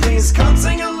system. Please come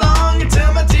sing along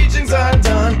until my teachings are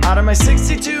done. Out of my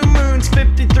 62 moons,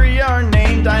 53 are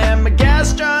named. I am a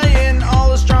gas giant,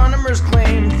 all astronomers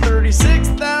claim.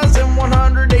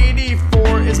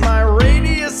 36,184 is my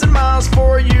radius in miles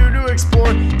for you to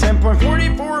explore.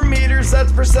 10.44 meters,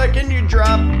 that's per second you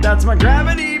drop. That's my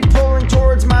gravity pulling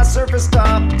towards my surface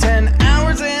top. 10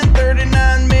 hours and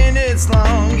 39 minutes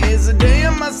long is a day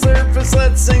on my surface.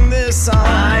 Let's sing this song.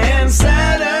 I am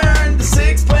Saturn, the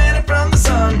sixth planet from the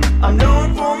sun. I'm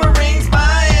known for my rings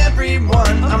by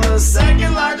everyone. I'm the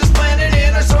second largest planet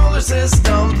in our solar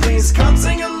system. Please come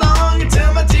sing along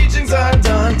until my teachings are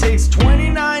done. Takes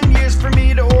 29 years for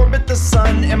me to orbit the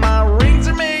sun, and my rings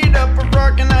are made up of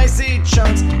rock and icy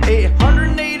chunks.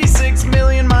 886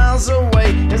 million miles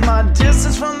away is my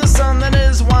distance from the sun. That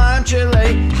is why I'm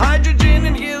Chile. Hydrogen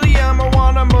and helium are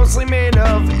what I'm mostly made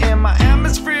of, and my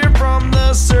atmosphere from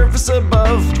the surface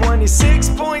above.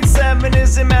 26.7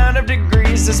 is the amount of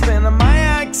degrees to spin on my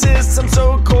axis. I'm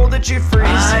so cold that you freeze.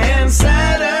 I am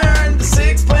Saturn, the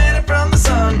sixth planet from the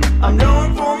sun. I'm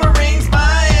known for my rings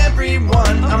by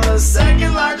everyone. I'm the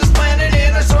second largest planet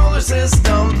in our solar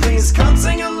system. Please come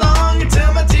sing along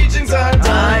until my teachings are done.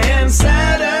 I am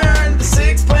Saturn, the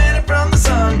sixth planet from the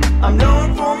sun. I'm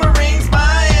known for my rings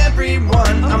by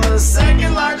everyone. I'm the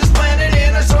second largest planet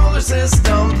in our solar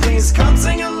system. Please come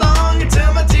sing along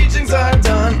until my teachings are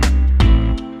done.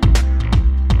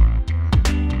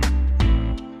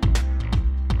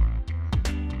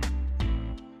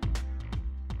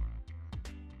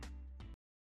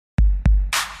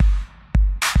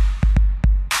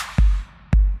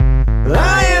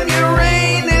 I am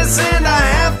Uranus and I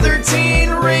have 13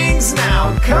 rings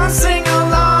now. Come sing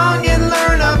along and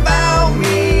learn about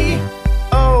me.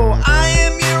 Oh, I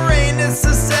am Uranus,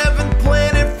 the seventh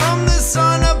planet from the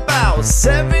sun. About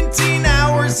 17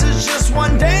 hours is just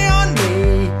one day on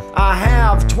me. I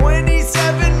have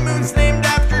 27 moons named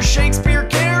after Shakespeare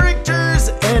characters,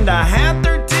 and I have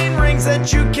 13 rings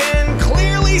that you can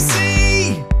clearly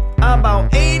see.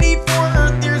 About 84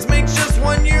 Earth years makes just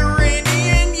one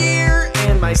Uranian year,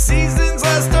 and my seasons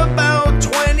last about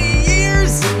 20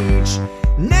 years each.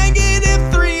 Negative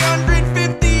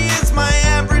 350 is my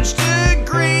average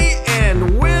degree,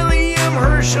 and William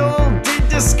Herschel did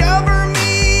discover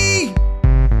me.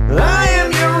 I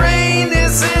am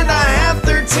Uranus and I have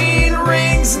 13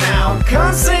 rings now.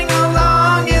 Come sing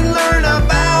along and learn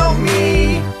about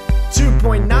me.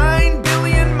 2.9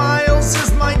 billion miles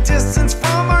is my distance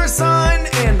from our sun,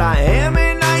 and I am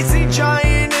an icy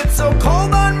giant, it's so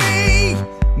cold on me.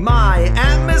 My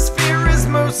atmosphere is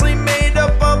mostly made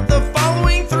up of the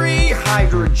following three: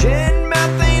 hydrogen,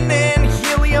 methane, and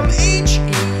helium HE.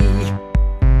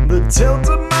 The tilt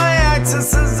of my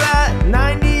axis is at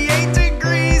 98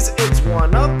 degrees. It's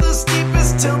one of the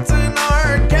steepest tilts in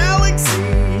our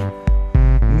galaxy.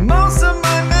 Most of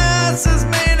my mass is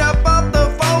made up of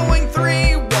the following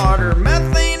three: water,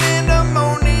 methane, and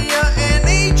ammonia, and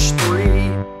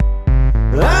H3.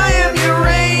 I am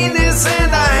Uranus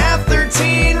and I have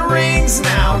 13 rings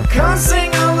now. Come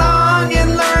sing along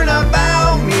and learn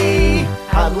about me.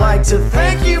 I'd like to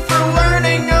thank you for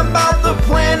learning about the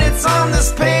planets on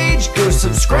this page. Go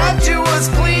subscribe to us,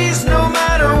 please, no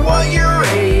matter what your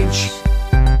age.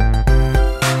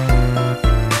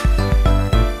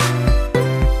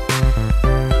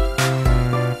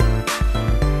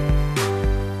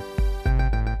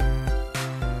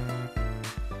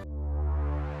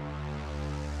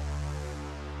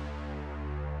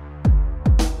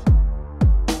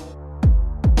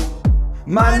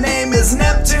 My name is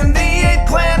Neptune, the eighth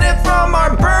planet from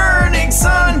our burning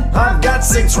sun. I've got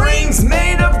 6 rings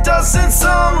made of dust and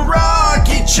some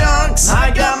rocky chunks.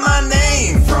 I got my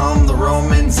name from the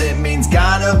Romans, it means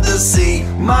God of the sea.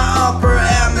 My upper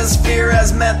atmosphere atmosphere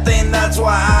has methane, that's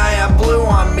why I have blue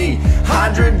on me.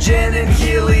 Hydrogen and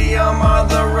helium are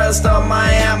the rest of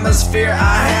my atmosphere.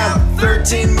 I have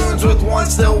 13 moons with one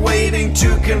still waiting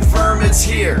to confirm it's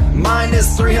here.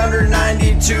 Minus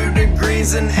 392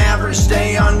 degrees an average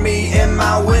day on me, and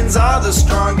my winds are the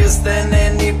strongest than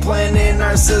any planet in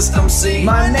our system. See,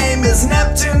 my name is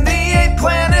Neptune, the 8th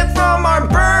planet from our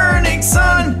burning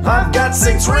sun. I've got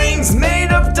 6 rings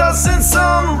made of dust and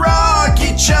some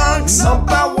rocky chunks.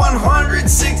 About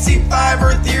 165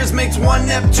 Earth years makes one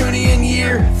Neptunian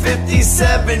year.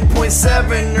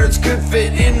 57.7 Earths could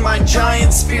fit in my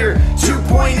giant sphere.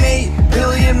 2.8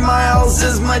 billion miles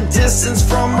is my distance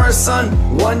from our sun.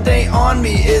 One day on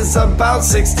me is about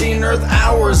 16 Earth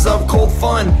hours of cold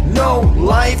fun. No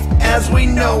life as we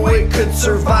know it could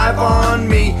survive on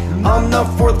me. I'm the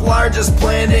 4th largest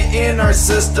planet in our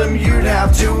system, you'd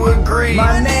have to agree.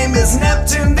 My name is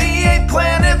Neptune, the 8th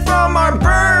planet from our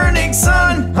burning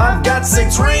sun. I've got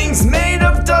 6 rings made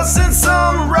of dust and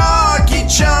some rocky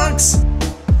chunks.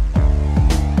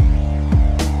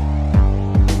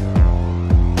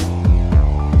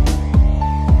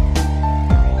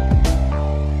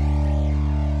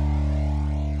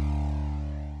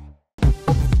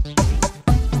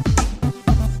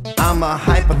 I'm a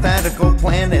hypothetical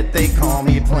planet, they call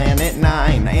me Planet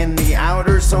 9. In the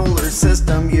outer solar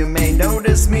system, you may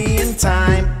notice me in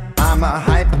time. I'm a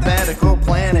hypothetical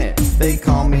planet, they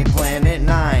call me Planet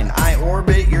 9. I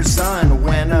orbit your sun,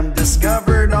 when I'm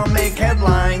discovered I'll make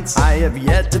headlines. I have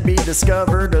yet to be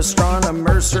discovered,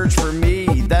 astronomers search for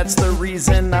me. That's the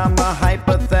reason I'm a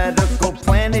hypothetical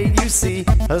planet, you see.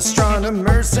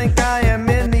 Astronomers think I am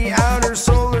in the outer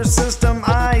solar system.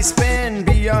 I spin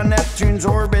beyond Neptune's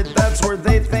orbit, that's where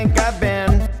they think I've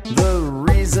been. The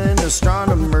reason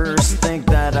astronomers think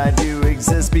that I do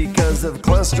exist because of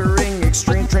clustering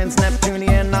extreme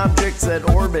trans-Neptunian objects that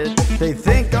orbit. They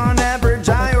think on average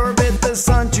I orbit the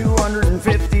sun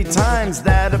 250 times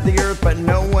that of the Earth, but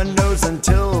no one knows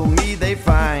until me they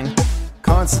find.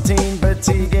 Constantine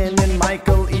Batygin and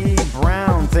Michael E.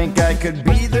 Brown think I could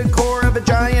be the core of a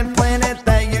giant planet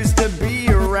that used to be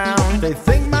around. They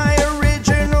think my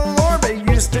original orbit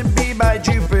used to be by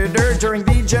Jupiter during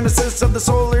the genesis of the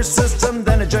solar system,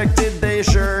 then ejected, they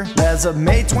assure. As of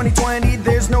May 2020,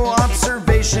 there's no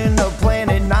observation of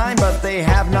Planet 9, but they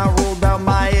have not ruled out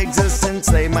my existence.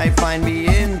 They might find me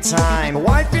in time.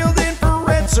 Wide field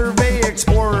infrared survey,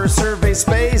 explorer survey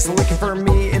space, looking for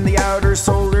me in the outer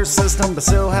solar system, but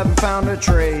still haven't found a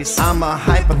trace. I'm a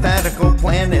hypothetical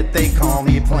planet, they call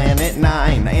me Planet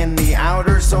 9. In the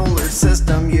outer solar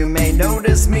system, you may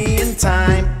notice me in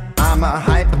time. I'm a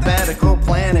hypothetical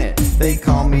planet, they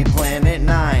call me Planet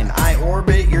 9. I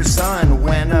orbit your sun,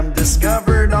 when I'm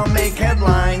discovered I'll make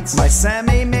headlines. My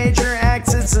semi-major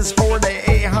axis is 4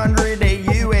 to 800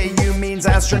 AU. AU means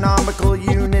astronomical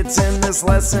units. In this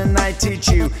lesson I teach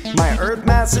you, my Earth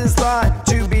mass is thought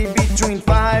to be between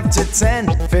 5 to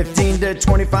 10. 15 to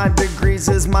 25 degrees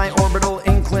is my orbital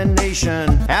inclination.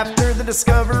 After the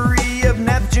discovery of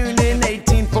Neptune in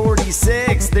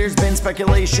 1846, there's been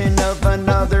speculation of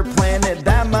another planet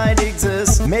that might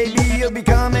exist. Maybe you'll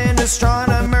become an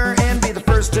astronomer and be the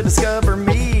first to discover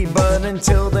me, but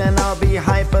until then I'll be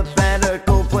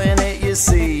hypothetical planet, you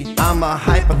see. I'm a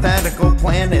hypothetical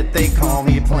planet, they call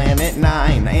me Planet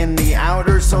 9. In the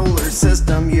outer solar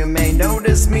system, you may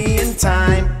notice me in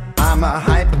time. I'm a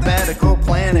hypothetical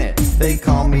planet, they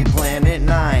call me Planet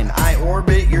 9. I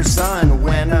orbit your sun,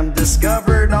 when I'm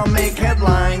discovered I'll make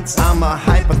headlines. I'm a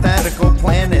hypothetical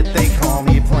planet, they call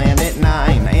me Planet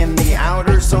 9. In the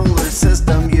outer solar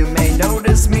system, you may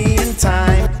notice me in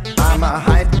time. I'm a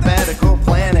hypothetical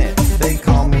planet, they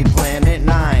call me Planet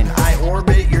 9. I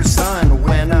orbit your sun,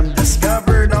 when I'm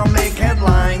discovered I'll make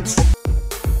headlines.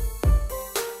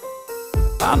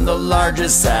 I'm the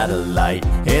largest satellite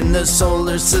in the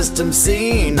solar system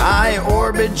seen. I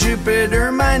orbit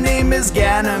Jupiter, my name is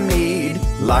Ganymede.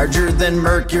 Larger than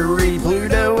Mercury,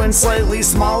 Pluto, and slightly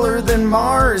smaller than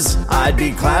Mars. I'd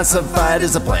be classified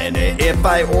as a planet if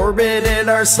I orbited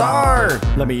our star.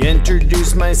 Let me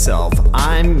introduce myself,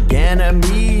 I'm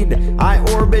Ganymede. I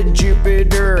orbit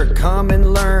Jupiter, come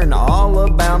and learn all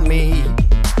about me.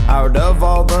 Out of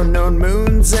all the known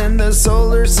moons in the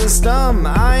solar system,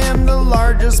 I am the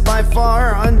largest by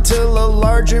far until a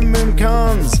larger moon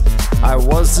comes. I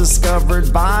was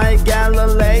discovered by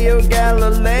Galileo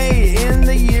Galilei in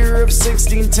the year of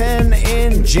 1610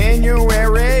 in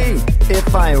January.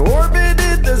 If I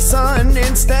orbited the sun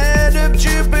instead of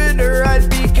Jupiter, I'd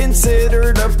be considered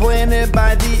considered a planet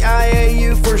by the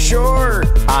IAU for sure.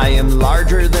 I am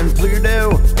larger than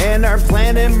Pluto and our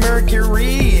planet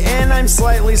Mercury, and I'm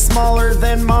slightly smaller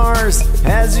than Mars,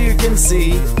 as you can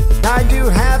see. I do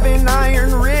have an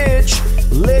iron-rich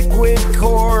liquid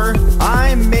core.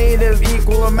 I'm made of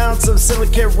equal amounts of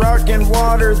silicate rock and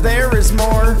water. There is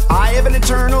more. I have an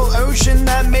eternal ocean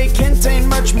that may contain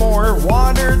much more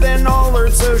water than all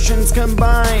Earth's oceans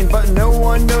combined, but no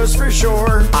one knows for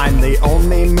sure. I'm the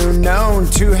only moon known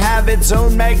to have its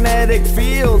own magnetic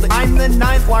field. I'm the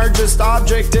 9th largest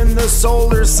object in the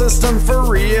solar system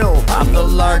for real. I'm the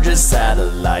largest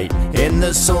satellite in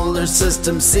the solar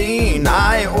system seen.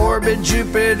 I orbit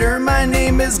Jupiter, my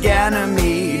name is Ganymede.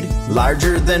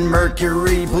 Larger than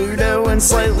Mercury, Pluto, and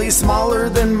slightly smaller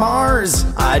than Mars.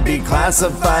 I'd be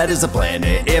classified as a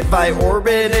planet if I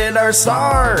orbited our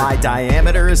star. My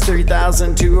diameter is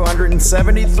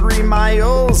 3,273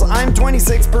 miles. I'm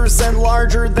 26%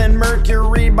 larger than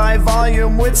Mercury by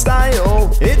volume with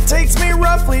style. It takes me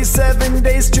roughly 7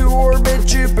 days to orbit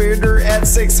Jupiter at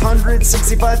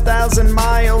 665,000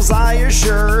 miles, I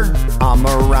assure. I'm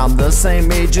around the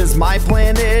same age as my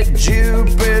planet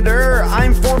Jupiter.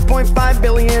 I'm 4.5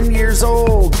 billion years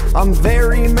old. I'm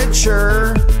very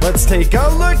mature. Let's take a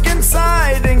look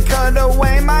inside and cut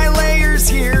away my layers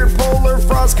here. Polar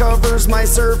frost covers my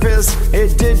surface.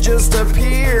 It did just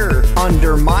appear.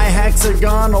 Under my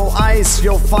hexagonal ice,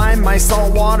 you'll find my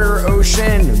saltwater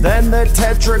ocean. Then the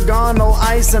tetragonal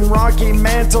ice and rocky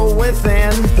mantle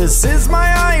within. This is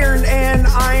my iron and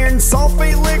iron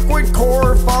sulfate liquid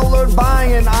core, followed by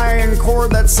an iron core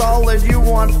that's solid. You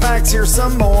want facts? Here's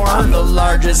some more. I'm the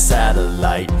largest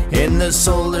satellite in the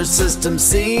solar system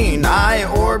seen. I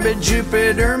orbit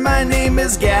Jupiter, my name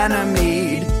is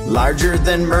Ganymede. Larger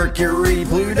than Mercury,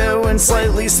 Pluto, and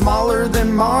slightly smaller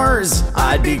than Mars.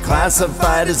 I'd be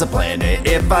classified as a planet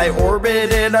if I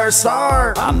orbited our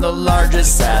star. I'm the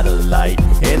largest satellite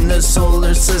in the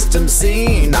solar system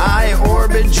seen. I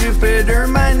orbit Jupiter,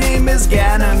 my name is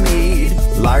Ganymede.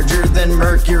 Larger than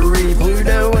Mercury,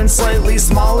 Pluto, and slightly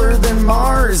smaller than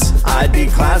Mars. I'd be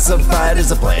classified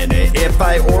as a planet if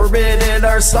I orbited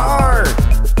our star.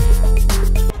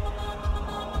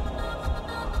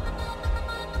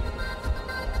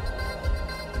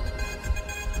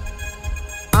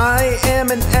 I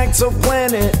am an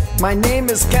exoplanet, my name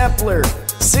is Kepler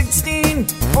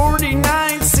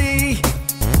 1649c.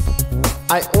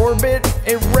 I orbit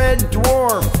a red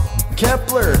dwarf,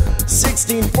 Kepler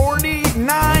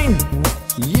 1649.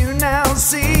 You now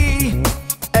see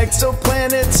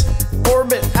exoplanets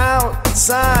orbit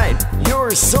outside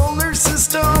your solar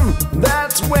system.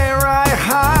 That's where I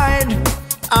hide.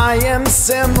 I am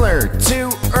similar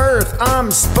to Earth,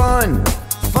 I'm spun.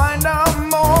 Find out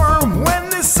more when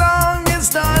this song is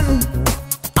done.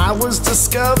 I was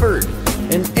discovered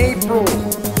in April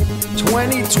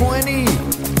 2020,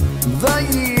 the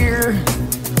year,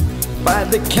 by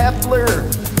the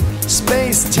Kepler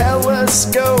Space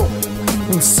Telescope.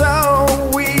 And so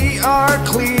we are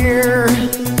clear.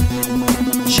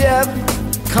 Jeff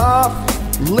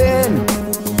Coughlin,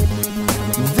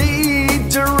 the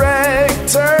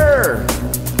director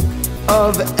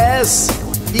of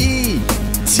SETI,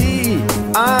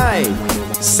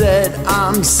 said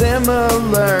I'm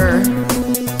similar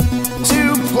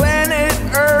to planet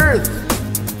Earth,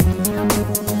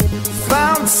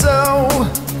 found so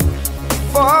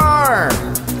far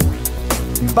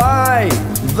by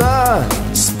the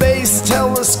Space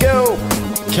Telescope,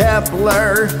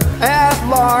 Kepler at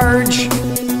large.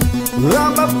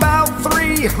 I'm about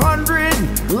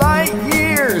 300 light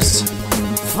years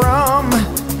from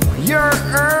your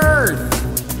Earth,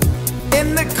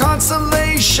 in the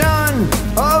constellation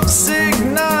of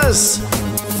Cygnus,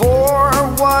 for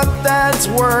what that's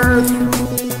worth.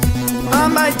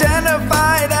 I'm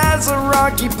identified as a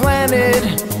rocky planet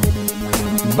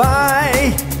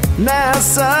by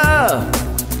NASA.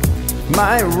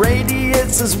 My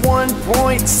radius is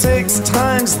 1.6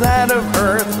 times that of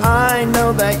Earth. I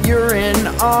know that you're in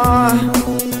awe.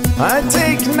 I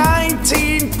take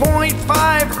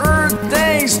 19.5 Earth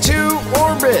days to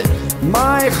orbit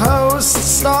my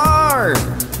host star.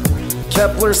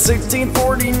 Kepler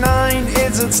 1649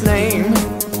 is its name.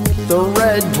 The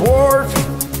red dwarf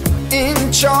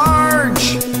in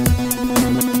charge.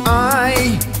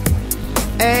 I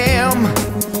am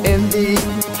in the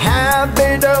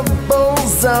habitable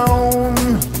zone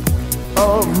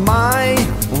of my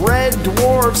red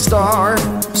dwarf star.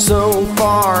 So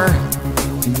far,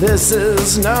 this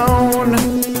is known.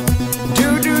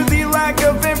 Due to the lack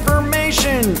of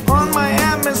information on my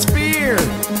atmosphere,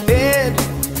 it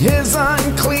is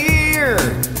unclear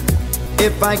if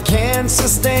if I can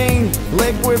sustain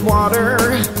liquid water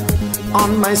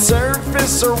on my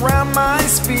surface around my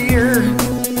sphere.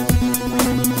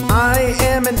 I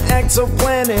am an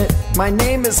exoplanet, my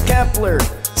name is Kepler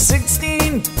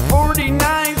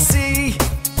 1649c.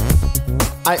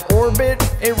 I orbit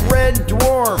a red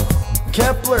dwarf,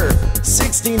 Kepler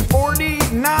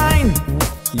 1649.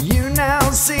 You now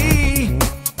see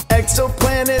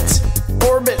exoplanets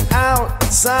orbit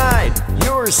outside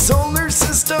your solar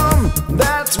system.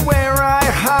 That's where I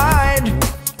hide.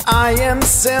 I am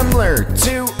similar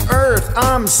to Earth,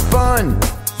 I'm spun.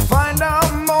 Find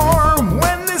out more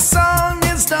when this song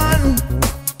is done.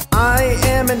 I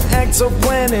am an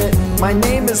exoplanet, my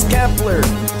name is Kepler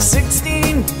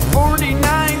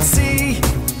 1649c.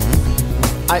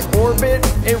 I orbit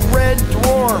a red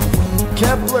dwarf,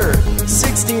 Kepler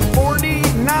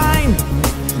 1649.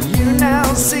 You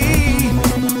now see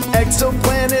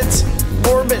exoplanets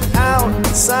orbit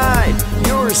outside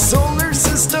your solar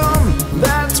system.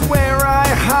 That's where I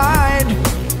hide.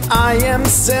 I am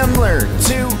similar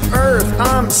to Earth,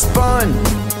 I'm spun.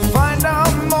 Find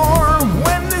out more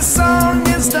when this song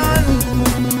is done.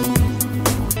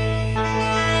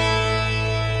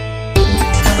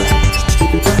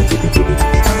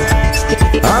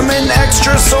 I'm an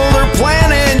extrasolar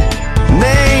planet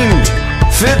named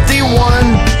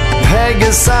 51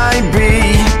 Pegasi b,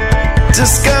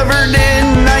 discovered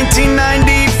in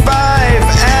 1995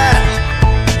 at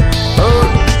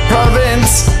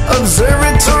Province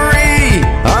Observatory.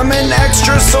 I'm an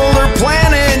extrasolar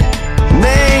planet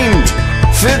named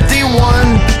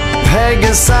 51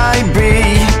 Pegasi b.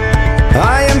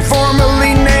 I am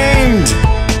formally named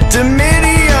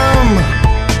Dimidium.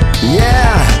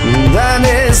 Yeah, that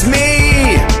is me.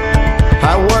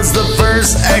 I was the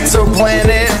first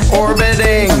exoplanet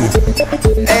orbiting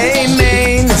a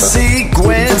main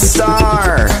sequence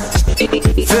star.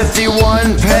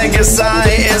 51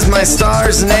 Pegasi is my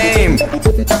star's name.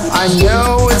 I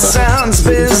know it sounds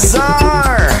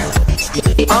bizarre.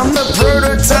 I'm the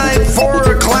prototype for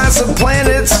a class of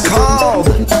planets called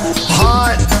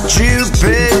hot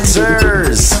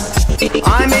Jupiters.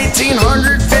 I'm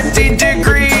 1850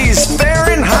 degrees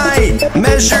Fahrenheit,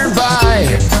 measured by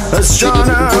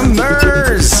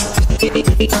astronomers.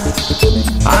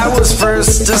 I was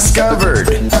first discovered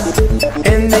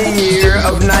in the year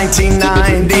of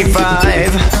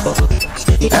 1995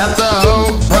 at the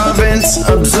Hope Province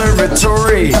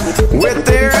Observatory with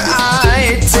their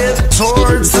eye tipped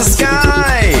towards the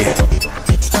sky.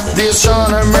 The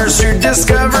astronomers who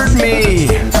discovered me,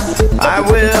 I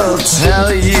will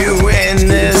tell you in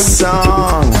this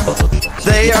song.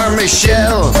 They are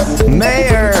Michel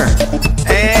Mayer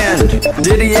and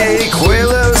Didier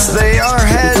Queloz. They are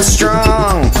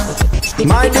headstrong.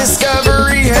 My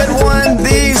discovery had won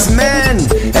these men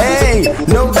a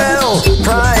Nobel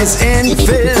Prize in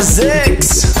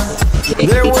Physics.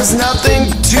 There was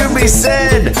nothing to be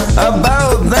said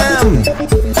about them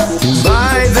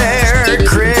by their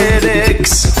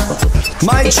critics.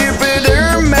 My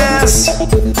Jupiter mass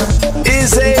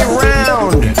is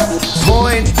around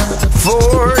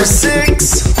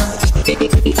 0.46.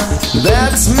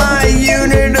 That's my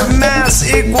unit of mass,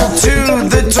 equal to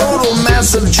the total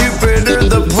mass of Jupiter,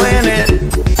 the planet.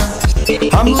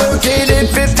 I'm located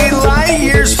 50 light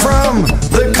years from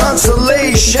the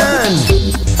constellation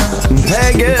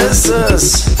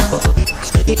Pegasus.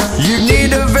 You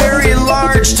need a very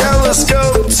large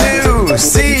telescope to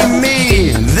see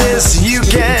me, this you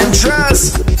can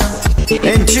trust.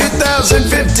 In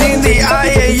 2015, the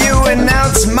IAU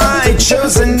announced my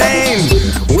chosen name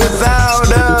without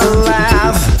a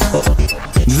laugh.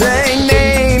 They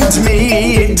named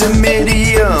me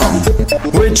Dimidium,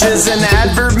 which is an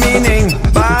adverb meaning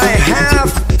by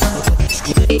half.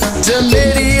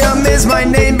 Dimidium is my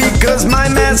name because my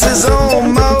mass is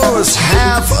almost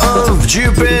half of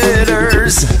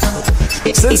Jupiter's.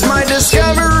 Since my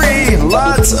discovery,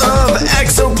 lots of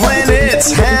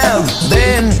exoplanets have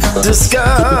been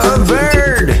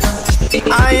discovered.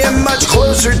 I am much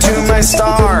closer to my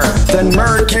star than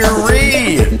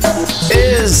Mercury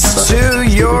is to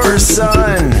your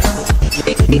sun.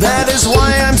 That is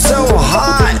why I'm so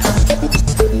hot.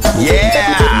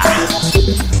 Yeah.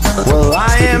 Well,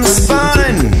 I am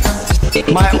spun.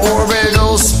 My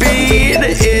orbital speed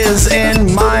is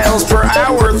in miles per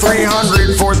hour,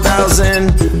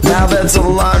 304,000. Now that's a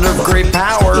lot of great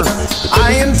power.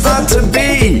 I am thought to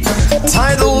be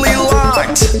tidally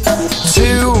locked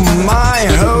to my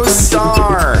host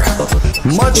star,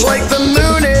 much like the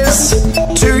moon is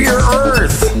to your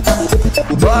Earth,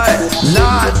 but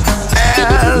not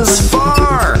as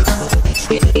far.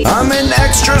 I'm an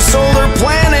extrasolar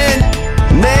planet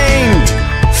named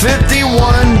 51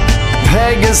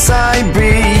 Pegasi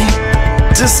B,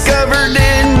 discovered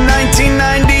in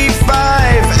 1995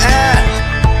 at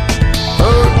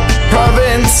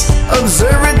Province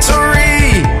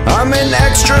Observatory. I'm an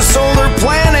extrasolar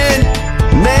planet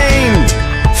named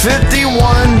 51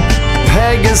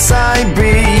 Pegasi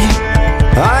B.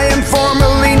 I am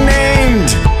formally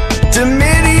named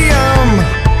Dominium.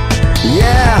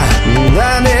 Yeah,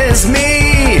 that is me.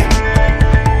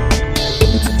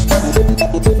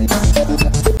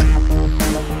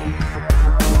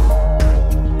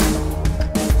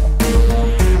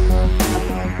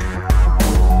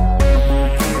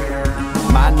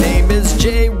 My name is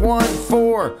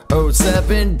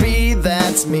J1407B,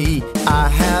 that's me. I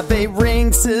have a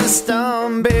ring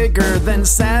system bigger than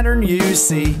Saturn, you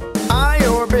see. I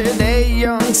orbit a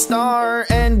young star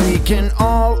and we can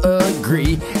all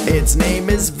agree its name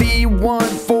is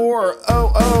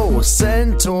V1400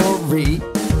 Centauri.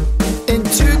 In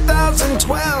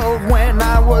 2012, when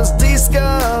I was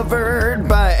discovered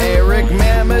by Eric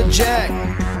Mamajek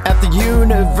at the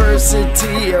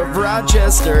University of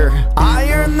Rochester,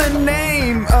 I earned the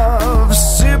name of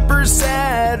Super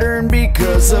Saturn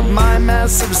because of my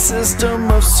massive system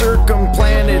of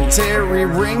circumplanetary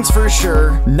rings for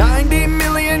sure. 90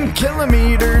 million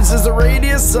kilometers is the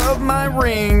radius of my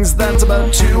rings. That's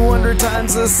about 200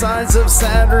 times the size of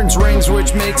Saturn's rings,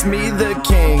 which makes me the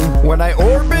king. When I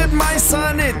orbit my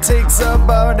sun, it takes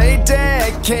about a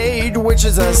decade, which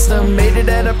is estimated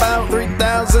at about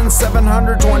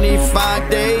 3,725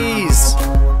 days.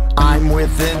 I'm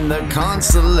within the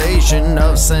constellation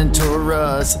of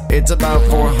Centaurus. It's about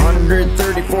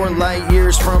 434 light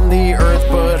years from the Earth,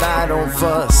 but I don't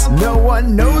fuss. No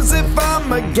one knows if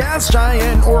I'm a gas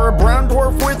giant or a brown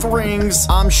dwarf with rings.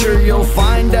 I'm sure you'll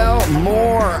find out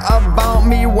more about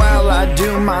me while I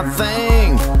do my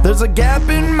thing. There's a gap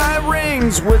in my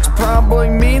rings, which probably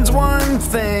means one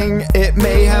thing. It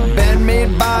may have been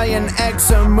made by an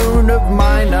exomoon of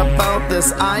mine. About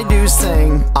this I do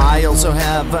sing. I also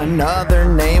have another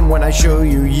name. When I show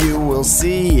you, you will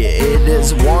see. It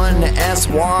is 1S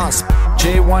Wasp,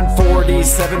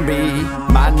 J147B.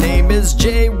 My name is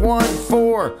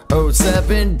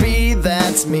J1407B,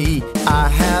 that's me. I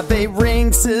have a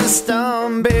ring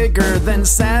system bigger than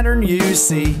Saturn, you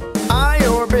see. I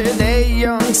orbit a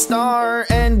young star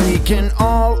and we can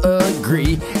all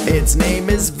agree its name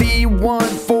is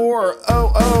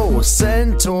V1400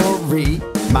 Centauri.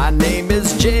 My name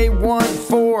is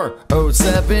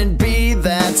J1407B,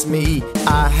 that's me.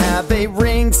 I have a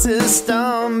ring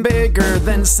system bigger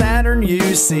than Saturn,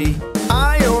 you see.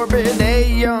 I orbit a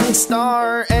young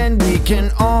star and we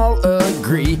can all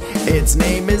agree its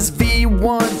name is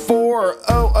V1400